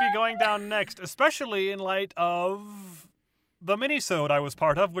might be going down next, especially in light of the minisode I was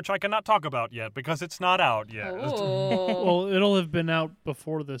part of, which I cannot talk about yet because it's not out yet. Oh. Well, it'll have been out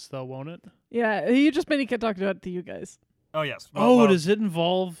before this, though, won't it? Yeah, you just made me talk about it to you guys. Oh yes. Does it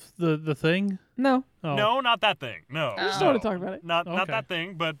involve the thing? No, Oh. No, not that thing. No. I just Oh. don't want to talk about it. Not Okay. that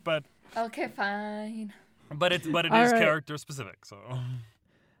thing, but Okay, fine. it is All right. character specific. So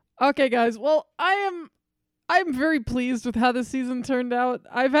Okay, guys. Well, I'm very pleased with how this season turned out.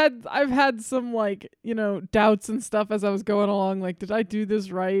 I've had some doubts and stuff as I was going along. Like, did I do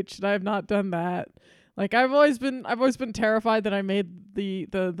this right? Should I have not done that? Like, I've always been terrified that I made the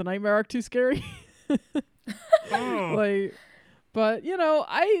Nightmare arc too scary. But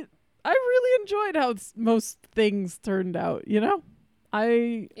I really enjoyed how most things turned out.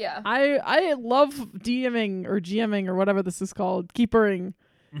 I love DMing or GMing or whatever this is called, keepering.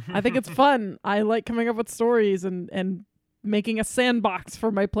 I think it's fun. I like coming up with stories and making a sandbox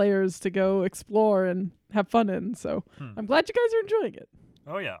for my players to go explore and have fun in. So I'm glad you guys are enjoying it.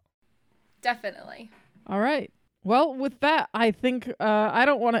 Oh yeah. Definitely. All right. Well, with that, I think I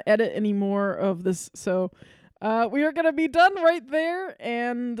don't want to edit any more of this. So we are going to be done right there.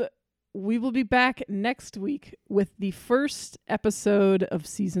 And we will be back next week with the first episode of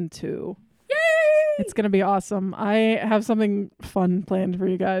season 2. Yay! It's going to be awesome. I have something fun planned for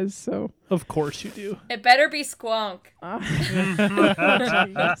you guys. So Of course you do. It better be Squonk.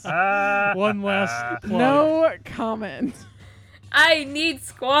 One last plug. no comment. I need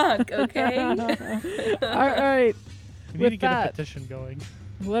Squonk, okay? All right. We need With to get that- a petition going.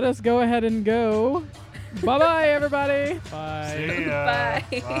 Let us go ahead and go. Bye-bye, everybody. Bye. See ya. Bye.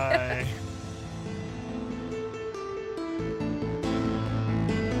 Bye.